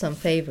have some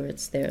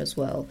favorites there as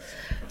well.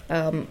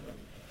 And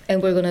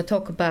we're going to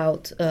talk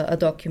about a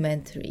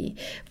documentary.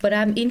 But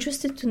I'm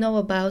interested to know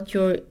about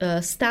your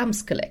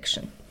stamps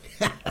collection.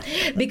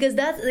 Because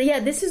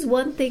this is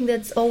one thing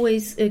that's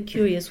always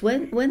curious.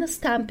 When a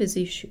stamp is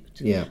issued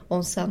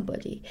on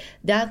somebody,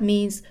 that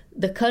means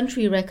the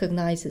country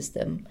recognizes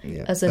them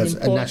as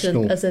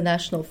a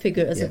national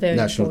figure, as a very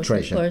important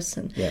treasure.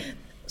 person. Yeah.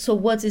 So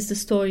what is the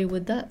story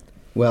with that?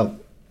 Well,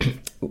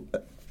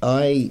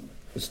 I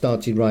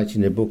started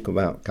writing a book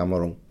about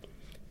Cameron,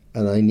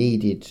 and I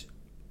needed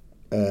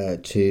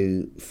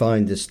to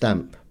find the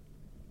stamp,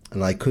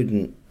 and I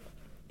couldn't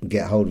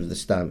get hold of the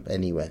stamp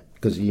anywhere,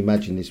 because you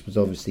imagine this was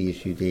obviously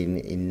issued in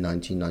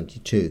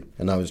 1992,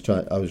 and I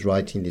was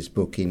writing this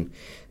book in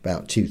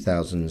about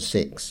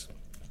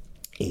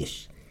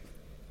 2006-ish.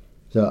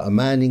 So a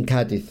man in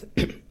Cadiz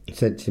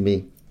said to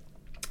me,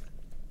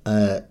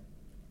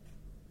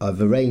 I've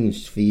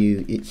arranged for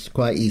you, it's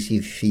quite easy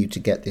for you to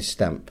get this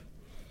stamp.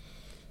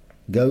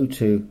 go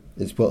to,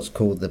 it's what's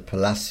called the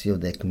Palacio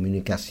de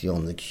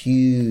Comunicación, the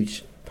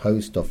huge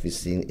post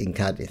office in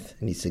Cadiz.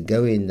 And he said,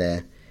 go in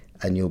there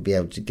and you'll be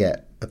able to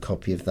get a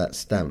copy of that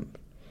stamp.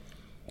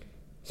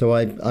 So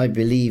I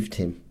believed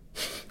him.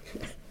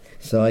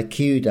 So I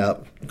queued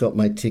up, got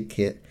my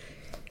ticket,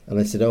 and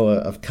I said,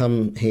 oh, I've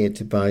come here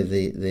to buy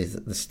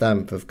the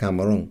stamp of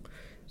Camarón.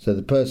 So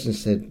the person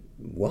said,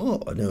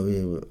 what?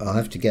 No, I'll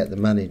have to get the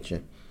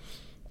manager.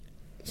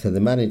 So the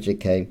manager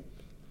came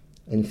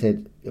and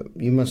said,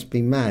 you must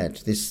be mad.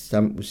 This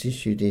stamp was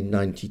issued in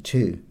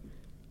 92.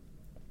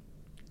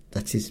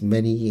 That is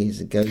many years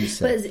ago,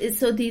 sir. But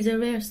so these are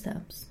rare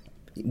stamps?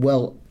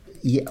 Well,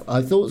 yeah,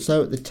 I thought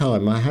so at the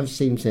time. I have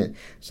seen it.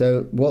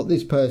 So what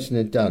this person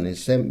had done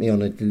is sent me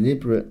on a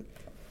deliberate,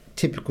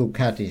 typical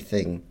Cadiz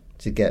thing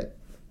to get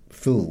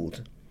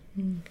fooled.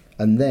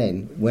 And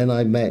then when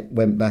I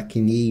went back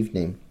in the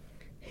evening,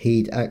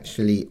 he'd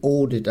actually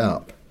ordered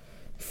up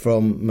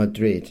from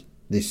Madrid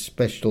this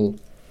special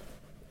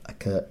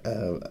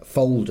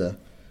folder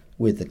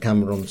with the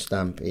Camarón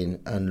stamp in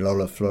and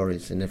Lola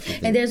Flores and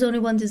everything. And there's only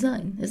one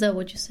design. Is that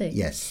what you say?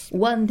 Yes.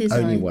 One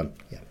design. Only one.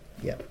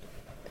 Yeah.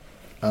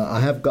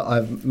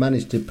 I've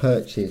managed to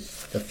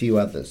purchase a few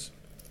others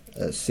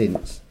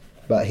since,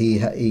 but he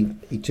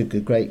took a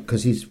great,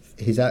 because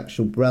his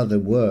actual brother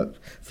worked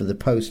for the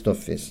post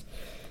office,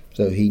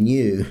 so he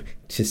knew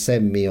to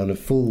send me on a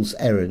fool's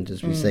errand,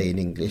 as we say in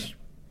English,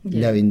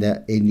 knowing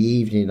that in the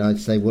evening I'd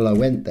say, well, I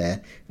went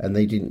there, and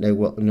they didn't know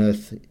what on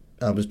earth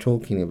I was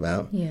talking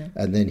about,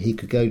 and then he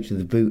could go to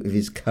the boot of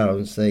his car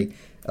and say,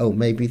 oh,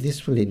 maybe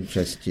this will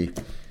interest you.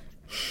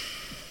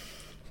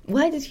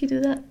 Why did he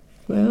do that?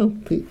 Well,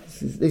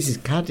 this is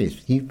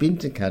Cadiz. You've been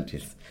to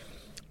Cadiz.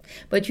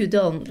 But you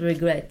don't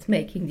regret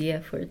making the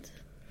effort?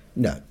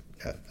 No.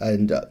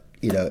 And,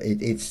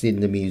 it's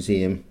in the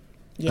museum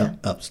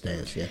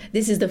upstairs, yeah.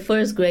 This is the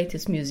first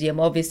greatest museum.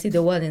 Obviously,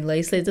 the one in La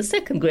Isla is the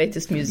second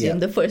greatest museum.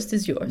 The first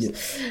is yours,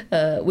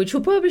 which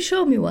will probably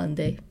show me one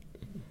day.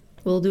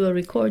 We'll do a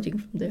recording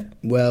from there.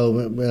 Well,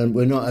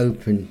 we're not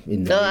open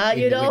in the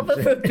you're not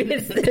open for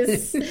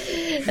business.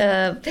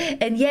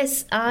 And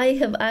yes, I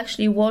have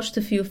actually watched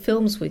a few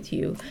films with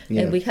you,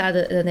 and we had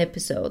an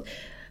episode.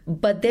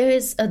 But there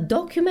is a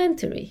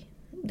documentary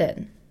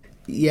then.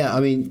 Yeah, I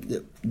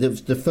mean,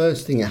 the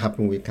first thing that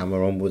happened with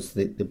Camarón was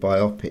the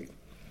biopic,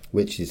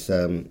 which is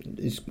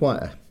it's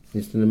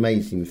an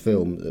amazing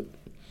film.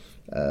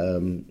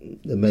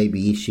 There may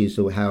be issues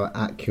of how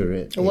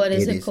accurate What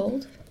is it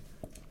called?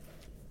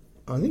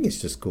 I think it's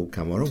just called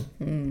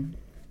Camarón.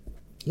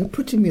 You're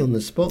putting me on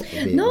the spot.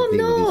 No, I'm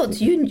not.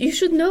 You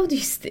should know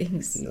these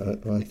things. No,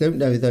 I don't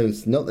know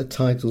those, not the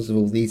titles of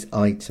all these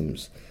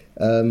items.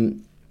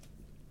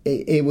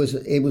 It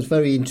was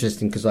very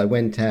interesting because I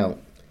went out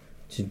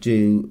to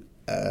do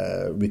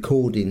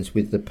recordings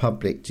with the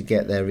public to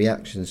get their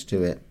reactions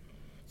to it.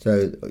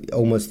 So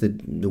almost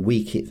the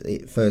week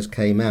it first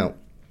came out.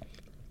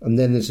 And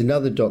then there's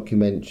another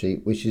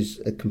documentary which is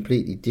a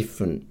completely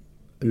different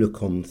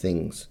look on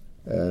things.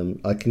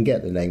 I can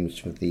get the names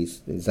for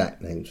these,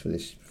 exact names for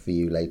this for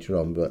you later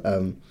on. But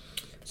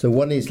so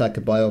one is like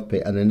a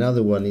biopic, and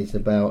another one is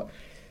about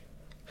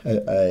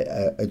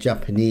a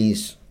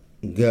Japanese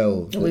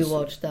girl. We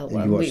watched that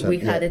one. We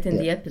had it in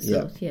the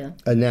episode. Yeah.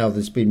 And now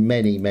there's been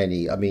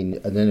many. I mean,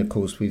 and then of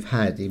course we've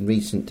had in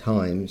recent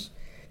times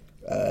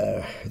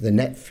the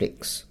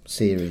Netflix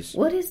series.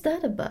 What is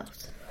that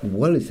about?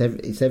 Well,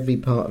 it's every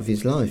part of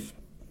his life.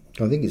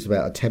 I think it's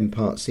about a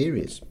 10-part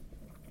series.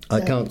 I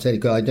can't tell you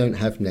because I don't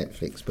have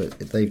Netflix, but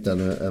they've done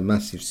a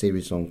massive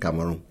series on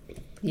Camarón.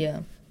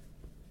 Yeah.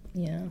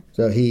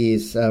 So he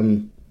is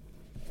a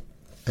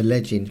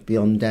legend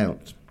beyond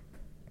doubt.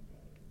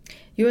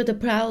 You're the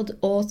proud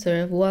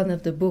author of one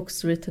of the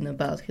books written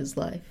about his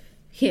life.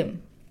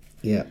 Him.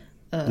 Yeah.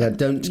 Now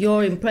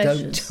your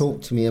impressions. Don't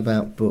talk to me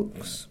about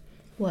books.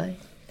 Why?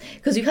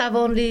 Because you have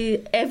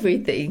only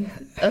everything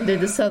under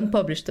the sun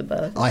published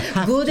about. I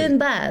have good to. And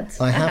bad.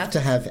 I have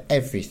to have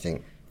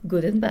everything.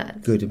 Good and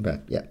bad. Good and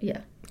bad, yeah. Yeah.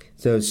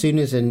 So as soon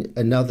as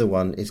another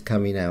one is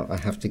coming out, I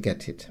have to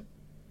get it.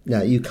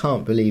 Now, you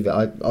can't believe it.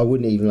 I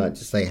wouldn't even like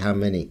to say how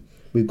many.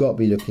 We've got to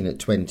be looking at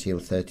 20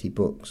 or 30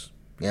 books,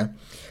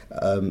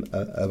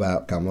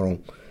 about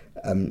Camarón.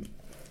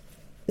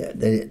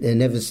 There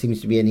never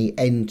seems to be any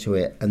end to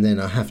it, and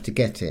then I have to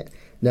get it.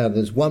 Now,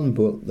 there's one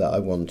book that I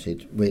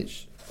wanted,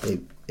 which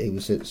it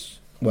was...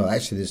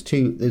 actually,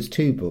 there's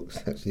two books,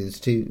 actually. There's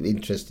two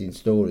interesting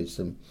stories.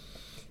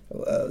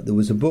 There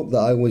was a book that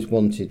I always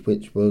wanted,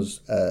 which was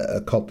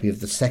a copy of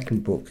the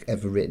second book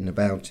ever written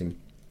about him.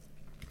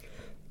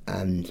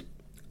 And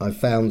I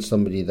found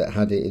somebody that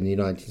had it in the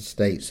United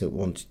States that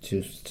wanted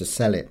to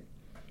sell it.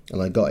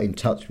 And I got in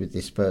touch with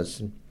this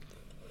person.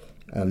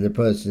 And the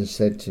person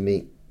said to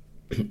me,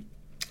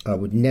 I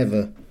would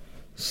never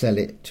sell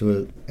it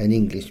to an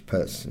English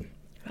person.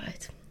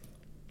 Right.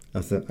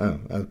 I thought, oh,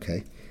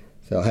 okay.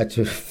 So I had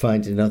to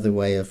find another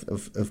way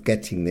of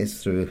getting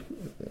this through...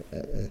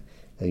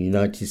 a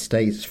United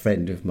States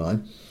friend of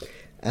mine,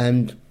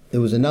 and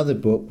there was another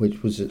book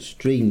which was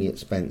extremely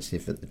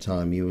expensive at the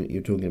time.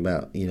 You're talking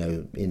about,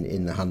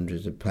 in the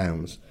hundreds of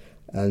pounds,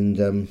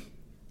 and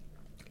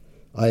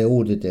I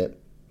ordered it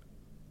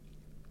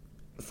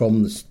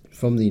from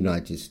the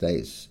United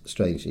States,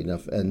 strangely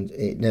enough, and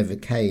it never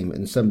came.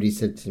 And somebody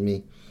said to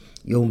me,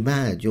 "You're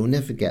mad, you'll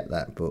never get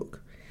that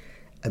book."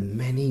 And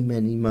many,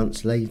 many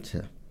months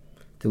later,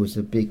 there was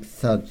a big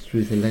thud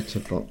through the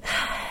letterbox.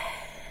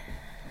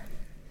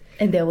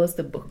 And there was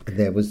the book.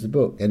 There was the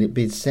book, and it'd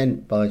been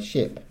sent by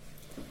ship.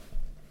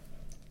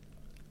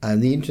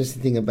 And the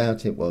interesting thing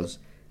about it was,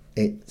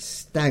 it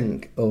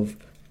stank of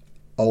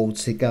old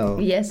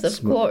cigar. Yes,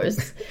 of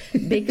course,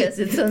 because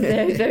it's a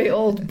very, very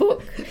old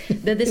book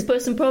that this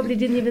person probably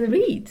didn't even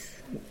read.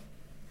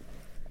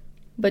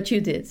 But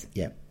you did.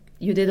 Yeah.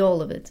 You did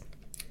all of it.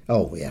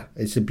 Oh, yeah.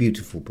 It's a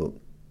beautiful book.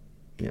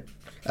 Yeah.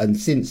 And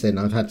since then,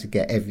 I've had to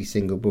get every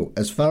single book.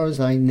 As far as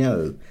I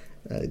know,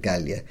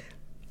 Galia,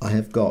 I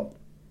have got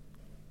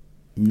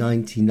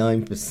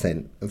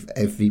 99% of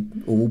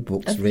all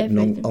books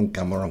written on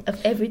Cameron.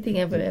 Of everything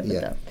ever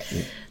done.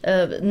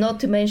 Yeah. Not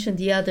to mention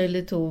the other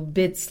little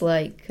bits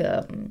like,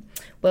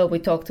 we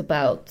talked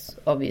about,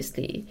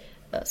 obviously,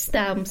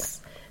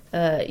 stamps.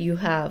 You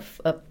have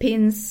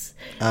pins.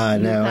 I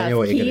know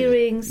what key you're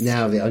rings.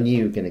 Now, I knew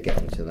you were going to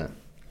get into that.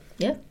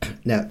 Yeah.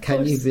 Now,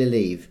 can you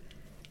believe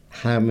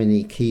how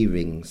many key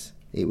rings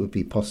it would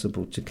be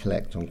possible to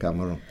collect on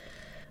Cameron?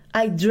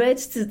 I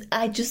just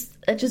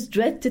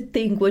dread to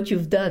think what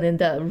you've done in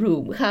that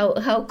room.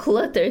 How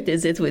cluttered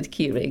is it with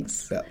key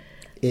rings? Yeah.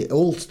 It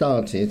all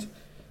started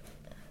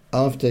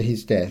after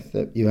his death.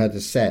 That you had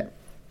a set,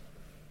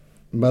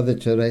 Mother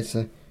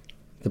Teresa,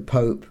 the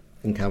Pope,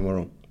 and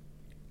Cameron,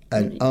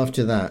 and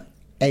after that,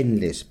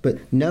 endless. But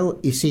no,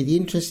 you see, the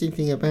interesting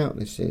thing about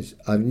this is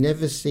I've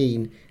never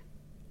seen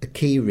a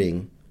key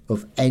ring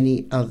of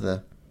any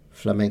other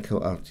flamenco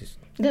artist.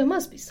 There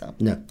must be some.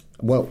 No.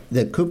 Well,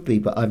 there could be,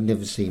 but I've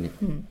never seen it.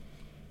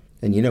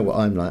 And you know what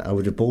I'm like, I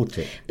would have bought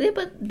it.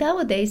 But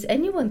nowadays,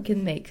 anyone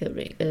can make a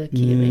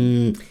key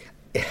ring.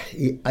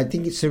 I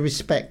think it's a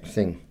respect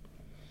thing.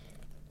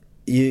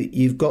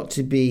 You've got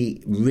to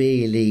be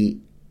really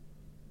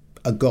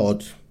a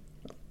god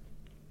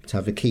to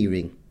have a key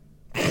ring.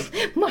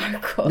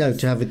 Marcos. No,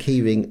 to have a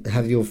key ring,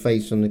 have your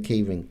face on the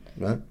key ring,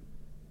 right?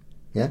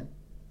 Yeah?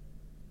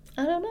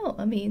 I don't know.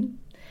 I mean,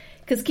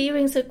 because key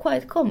rings are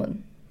quite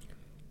common.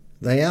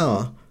 They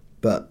are,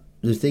 but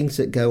the things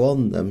that go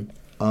on them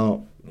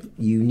are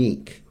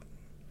unique.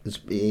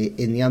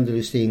 In the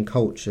Andalusian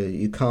culture,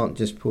 you can't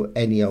just put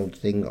any old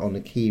thing on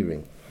a key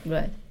ring.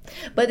 Right.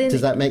 But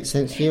does that make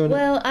sense to you?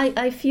 Well,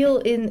 I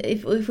feel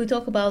if we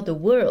talk about the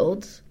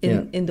world,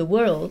 in the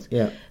world,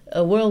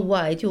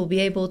 worldwide, you'll be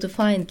able to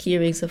find key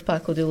rings of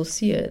Paco de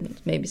Lucia and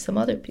maybe some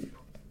other people.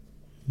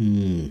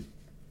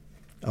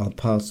 I'll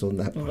pass on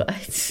that one.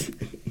 Right.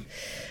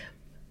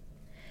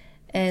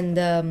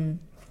 And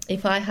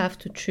if I have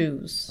to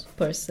choose,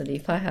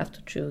 personally,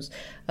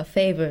 a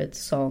favorite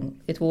song,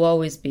 it will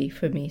always be,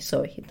 for me,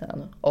 Soy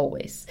Gitano,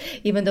 always.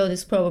 Even though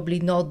it's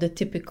probably not the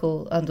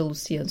typical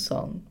Andalusian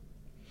song.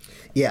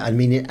 Yeah, I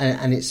mean,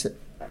 and it's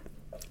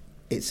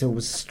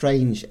a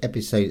strange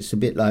episode. It's a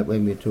bit like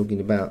when we were talking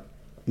about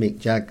Mick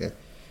Jagger.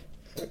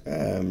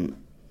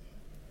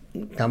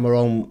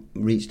 Cameron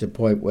reached a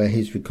point where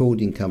his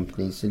recording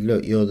company said,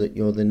 "Look, you're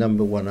the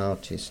number one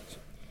artist,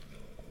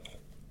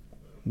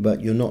 but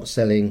you're not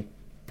selling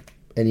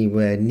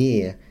anywhere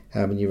near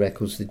how many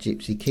records the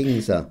Gypsy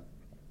Kings are."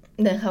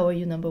 Then how are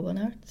you number one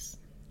artist?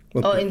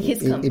 Well, in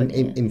his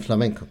company. In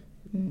flamenco.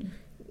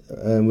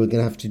 We're going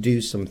to have to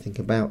do something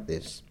about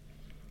this.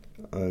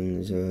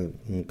 And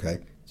okay.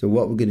 So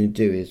what we're going to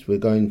do is we're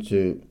going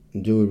to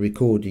do a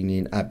recording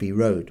in Abbey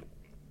Road.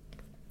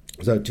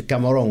 So to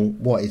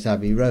Cameron, what is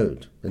Abbey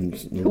Road? And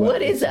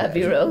what is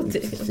Abbey Road?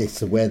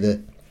 It's where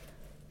the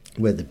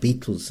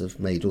Beatles have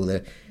made all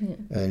their... Yeah.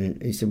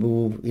 And he said,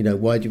 well,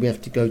 why do we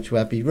have to go to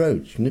Abbey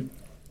Road?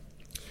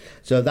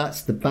 So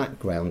that's the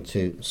background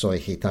to Soy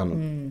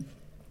Gitano.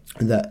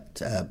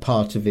 That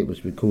part of it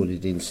was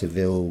recorded in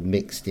Seville,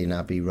 mixed in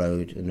Abbey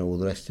Road and all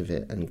the rest of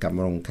it. And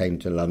Cameron came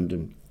to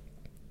London.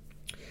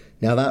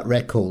 Now that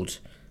record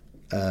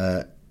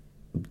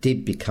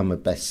did become a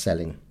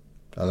best-selling.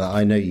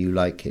 I know you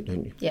like it,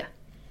 don't you? Yeah.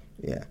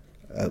 Yeah.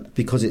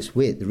 Because it's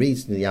with... The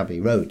reason the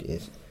Abbey Road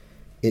is...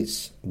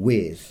 It's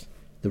with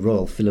the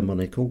Royal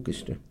Philharmonic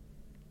Orchestra.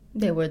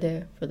 They were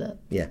there for that.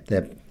 Yeah,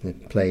 they're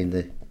playing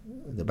the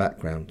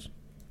backgrounds.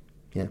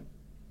 Yeah.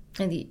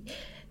 And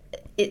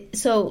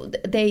so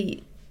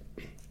they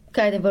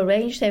kind of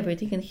arranged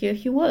everything, and here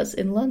he was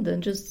in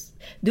London, just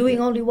doing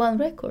only one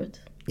record.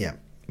 Yeah,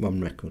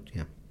 one record.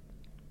 Yeah.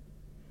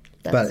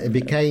 But it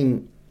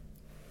became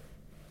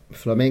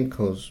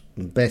flamenco's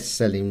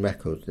best-selling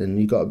record, and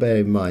you've got to bear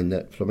in mind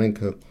that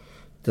flamenco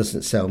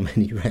doesn't sell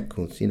many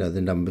records. The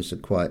numbers are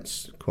quite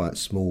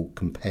small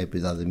compared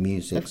with other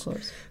music. Of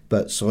course.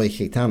 But Soy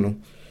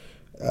Gitano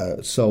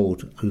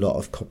sold a lot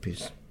of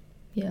copies.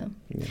 Yeah.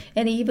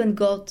 And he even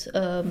got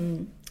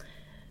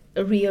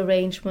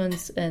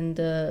rearrangements and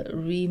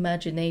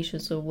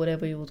reimaginations or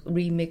whatever you would,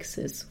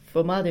 remixes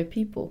from other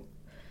people,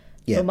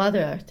 from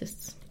other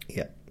artists.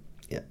 Yeah,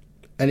 yeah.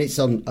 And it's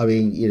on, I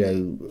mean, you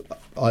know,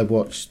 I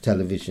watch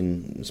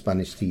television,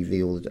 Spanish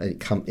TV,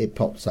 it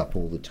pops up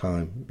all the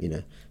time, you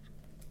know,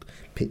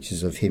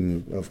 pictures of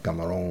him, of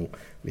Camarón,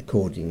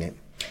 recording it.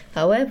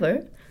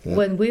 However,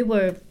 when we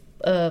were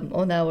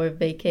on our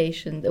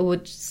vacation,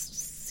 which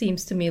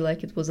seems to me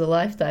like it was a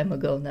lifetime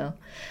ago now,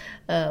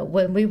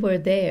 when we were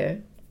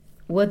there,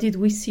 what did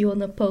we see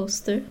on a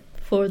poster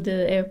for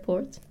the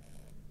airport?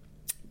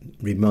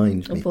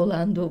 Remind me.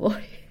 Volando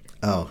Boy.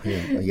 Oh,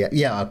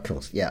 yeah, of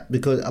course, yeah.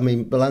 Because, I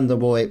mean, Volando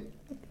Boy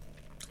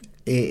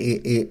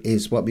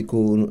is what we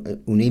call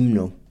un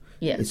himno.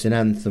 Yeah. It's an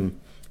anthem.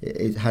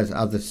 It has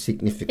other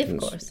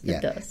significance. Of course, it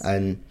does.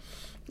 And,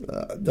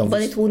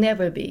 but it will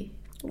never be.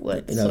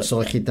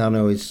 Soy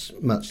Gitano is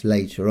much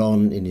later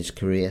on in his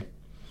career.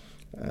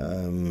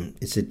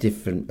 It's a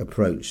different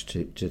approach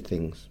to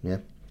things, yeah.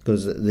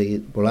 Because the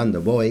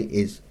Volando Boy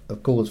is,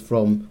 of course,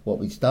 from what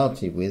we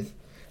started with,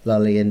 La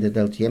Leyenda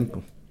del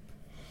Tiempo.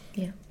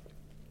 Yeah.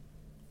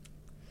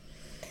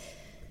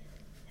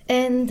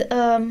 And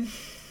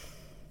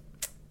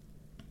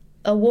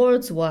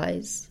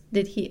awards-wise,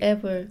 did he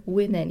ever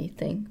win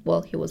anything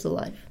while he was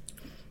alive?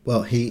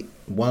 Well, he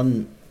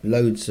won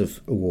loads of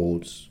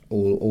awards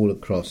all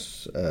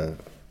across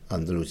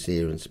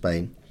Andalusia and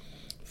Spain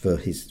for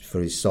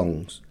his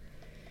songs.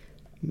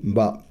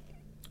 But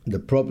the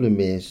problem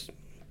is,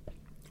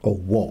 or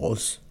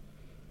was,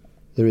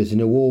 there is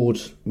an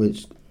award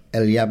which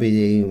El Llave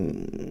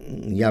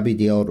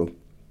de Oro,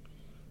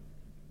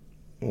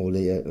 or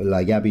La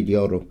Llave de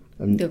Oro.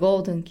 And, the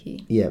Golden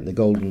Key. Yeah, the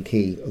Golden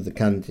Key of the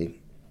Cante.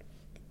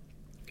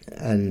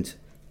 And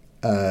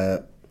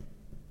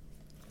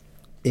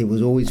it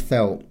was always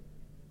felt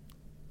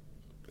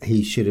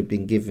he should have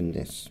been given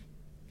this.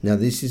 Now,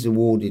 this is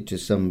awarded to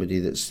somebody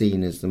that's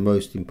seen as the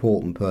most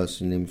important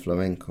person in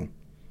flamenco.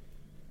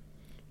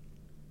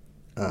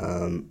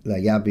 La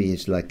Llave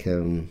is like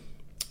a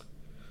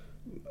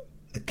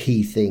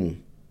key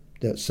thing,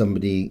 that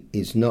somebody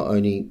is not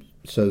only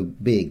so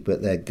big,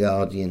 but they're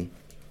guardian,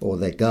 or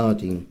they're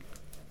guarding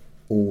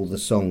all the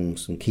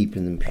songs and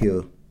keeping them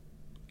pure.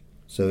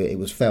 So it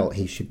was felt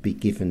he should be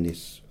given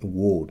this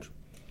award.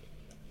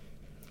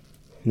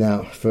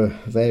 Now, for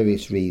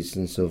various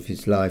reasons of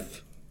his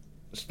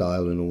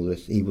lifestyle and all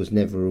this, he was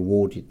never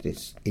awarded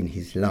this in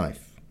his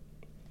life.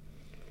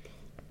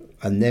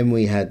 And then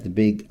we had the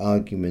big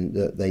argument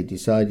that they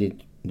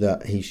decided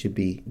that he should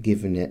be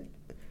given it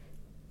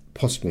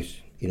posthumous.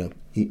 You know,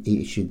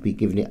 he should be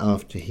given it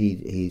after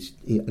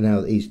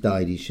now that he's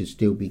died, he should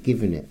still be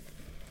given it.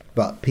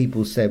 But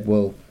people said,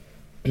 well,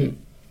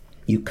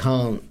 you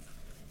can't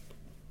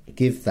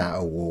give that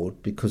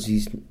award because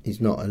he's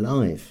not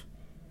alive.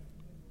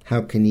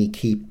 How can he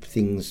keep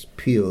things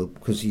pure?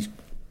 Because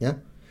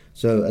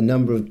So a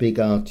number of big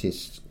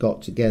artists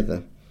got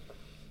together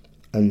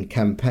and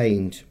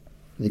campaigned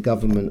the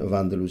government of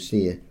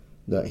Andalusia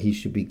that he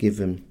should be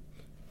given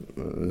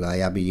La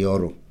Llave de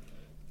Oro.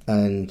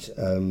 And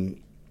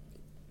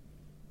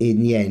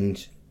in the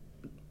end,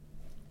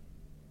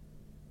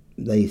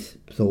 they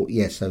thought,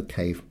 yes,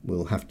 okay,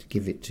 we'll have to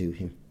give it to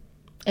him.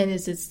 And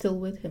is it still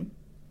with him?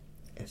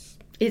 Yes.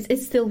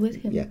 It's still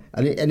with him? Yeah,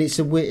 and it's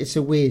a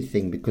weird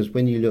thing, because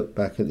when you look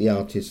back at the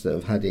artists that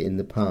have had it in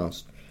the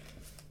past,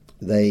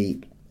 they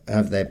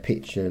have their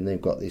picture and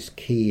they've got this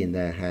key in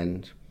their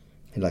hand,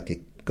 like a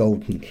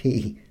golden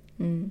key.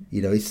 You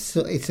know, it's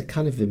a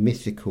kind of a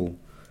mythical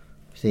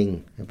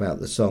thing about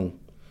the song.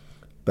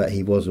 But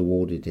he was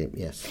awarded it,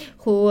 yes.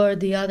 Who are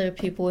the other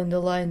people in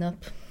the lineup?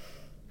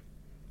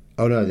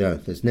 Oh, no,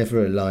 there's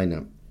never a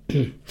lineup.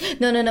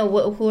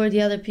 No. Who are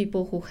the other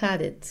people who had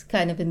it,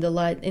 kind of in the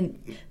line,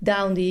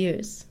 down the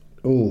years?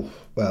 Oh,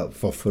 well,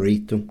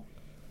 Fosforito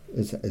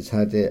has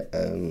had it.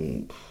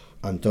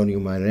 Antonio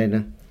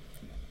Mairena.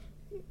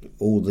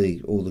 All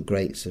the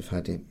greats have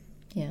had it.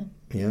 Yeah.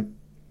 Yeah,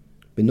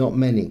 but not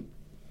many.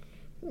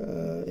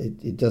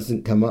 It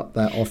doesn't come up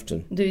that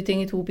often. Do you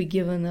think it will be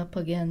given up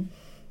again,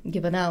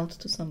 given out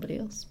to somebody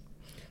else?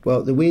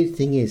 Well, the weird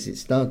thing is, it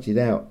started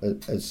out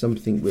as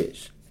something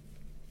which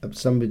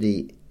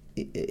somebody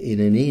in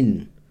an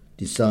inn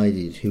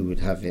decided who would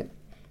have it,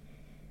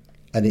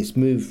 and it's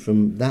moved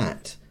from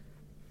that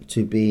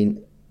to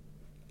being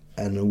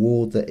an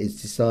award that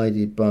is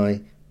decided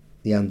by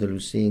the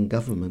Andalusian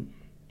government.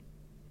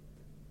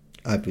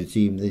 I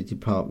presume the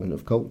Department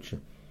of Culture.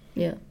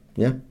 Yeah.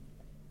 Yeah.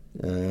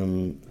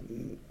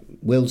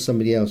 Will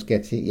somebody else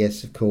get it?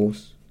 Yes, of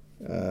course.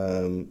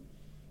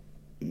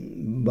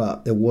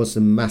 But there was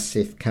a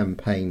massive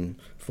campaign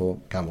for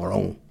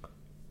Camarón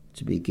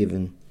to be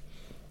given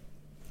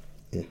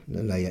the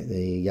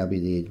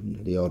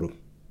Llave de Oro.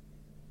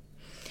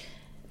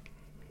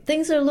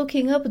 Things are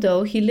looking up,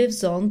 though. He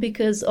lives on,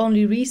 because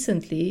only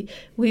recently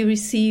we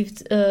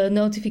received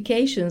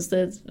notifications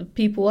that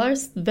people are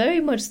very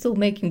much still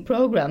making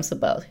programs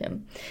about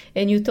him.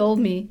 And you told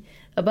me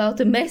about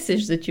the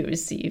message that you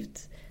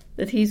received,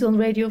 that he's on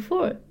Radio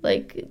 4,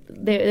 like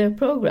their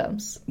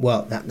programs.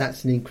 Well,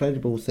 that's an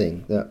incredible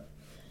thing that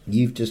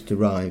you've just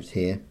arrived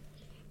here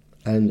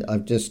and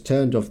I've just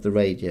turned off the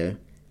radio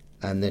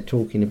and they're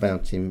talking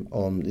about him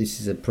on, this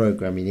is a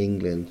programme in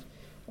England,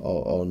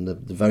 on the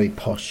very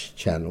posh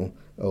channel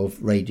of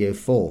Radio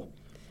 4.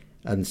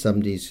 And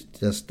somebody's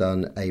just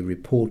done a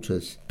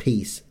reporter's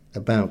piece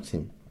about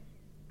him.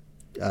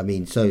 I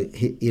mean, so,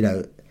 you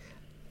know,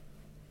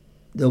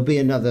 there'll be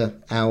another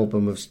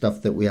album of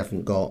stuff that we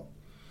haven't got.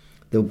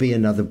 There'll be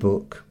another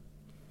book.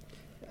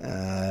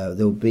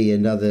 There'll be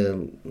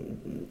another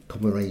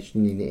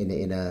commemoration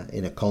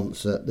in a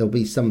concert. There'll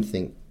be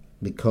something,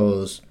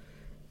 because,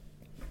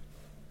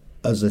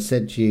 as I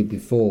said to you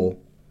before,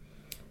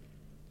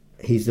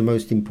 he's the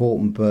most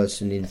important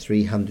person in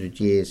 300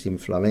 years in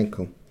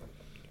flamenco.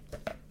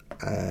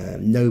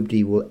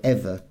 Nobody will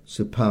ever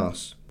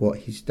surpass what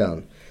he's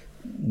done.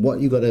 What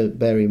you've got to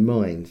bear in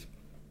mind,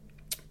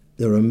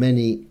 there are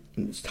many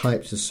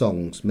types of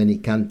songs, many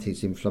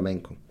cantes in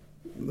flamenco,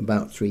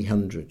 about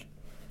 300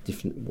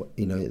 different.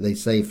 You know, they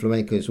say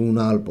flamenco is un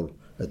árbol,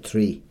 a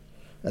tree,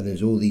 and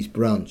there's all these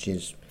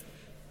branches.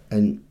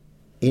 And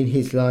in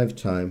his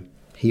lifetime,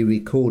 he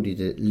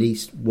recorded at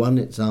least one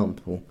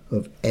example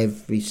of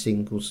every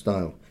single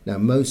style. Now,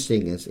 most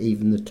singers,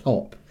 even the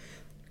top,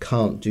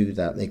 can't do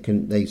that.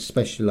 They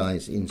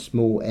specialise in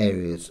small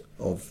areas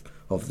of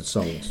the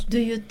songs. Do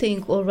you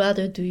think, or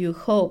rather do you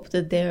hope,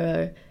 that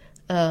there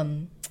are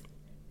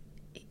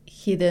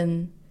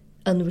hidden,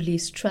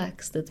 unreleased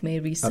tracks that may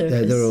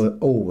resurface? There are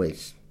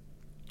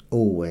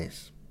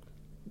always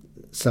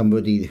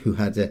somebody who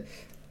had a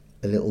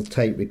little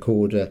tape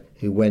recorder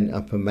who went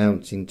up a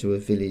mountain to a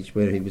village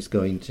where he was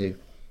going to.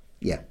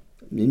 Yeah,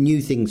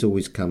 new things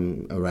always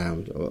come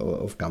around,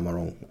 of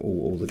Camarón,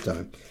 all the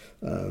time.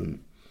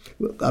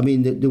 I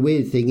mean, the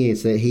weird thing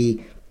is that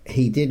he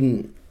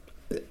didn't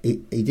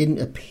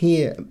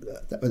appear.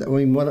 I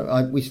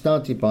mean, we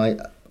started by,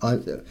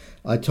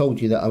 I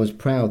told you that I was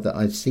proud that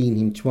I'd seen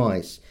him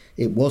twice.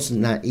 It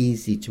wasn't that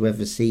easy to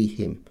ever see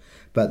him,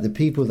 but the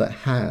people that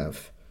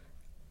have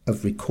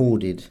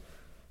recorded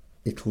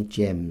little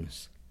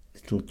gems,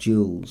 little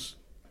jewels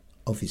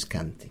of his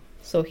canting.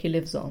 So he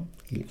lives on.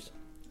 He lives on.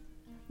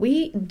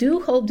 We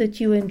do hope that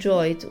you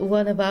enjoyed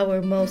one of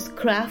our most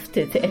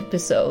crafted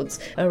episodes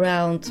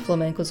around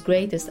flamenco's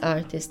greatest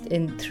artist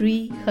in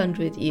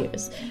 300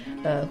 years,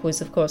 who is,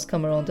 of course,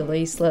 Camarón de la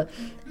Isla.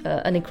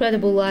 An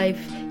incredible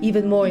life,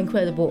 even more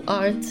incredible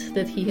art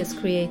that he has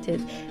created,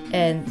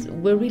 and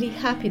we're really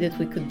happy that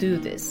we could do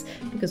this,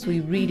 because we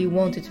really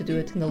wanted to do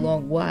it in a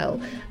long while.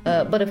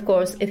 But of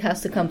course, it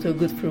has to come to a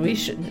good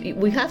fruition.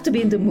 We have to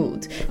be in the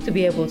mood to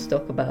be able to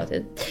talk about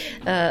it.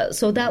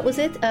 So that was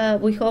it.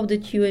 We hope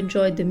that you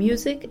enjoyed the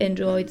music,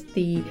 enjoyed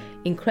the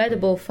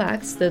incredible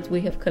facts that we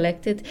have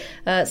collected.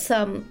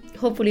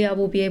 Hopefully I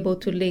will be able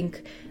to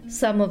link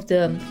some of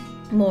the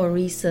more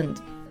recent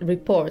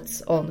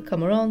reports on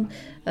Camarón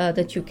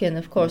that you can,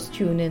 of course,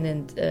 tune in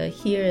and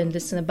hear and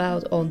listen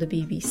about on the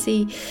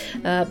BBC.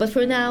 But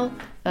for now,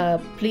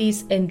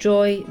 please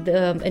enjoy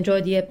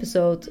the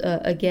episode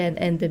again,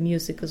 and the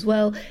music as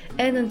well.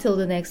 And until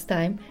the next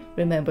time,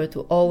 remember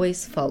to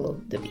always follow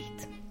the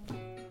beat.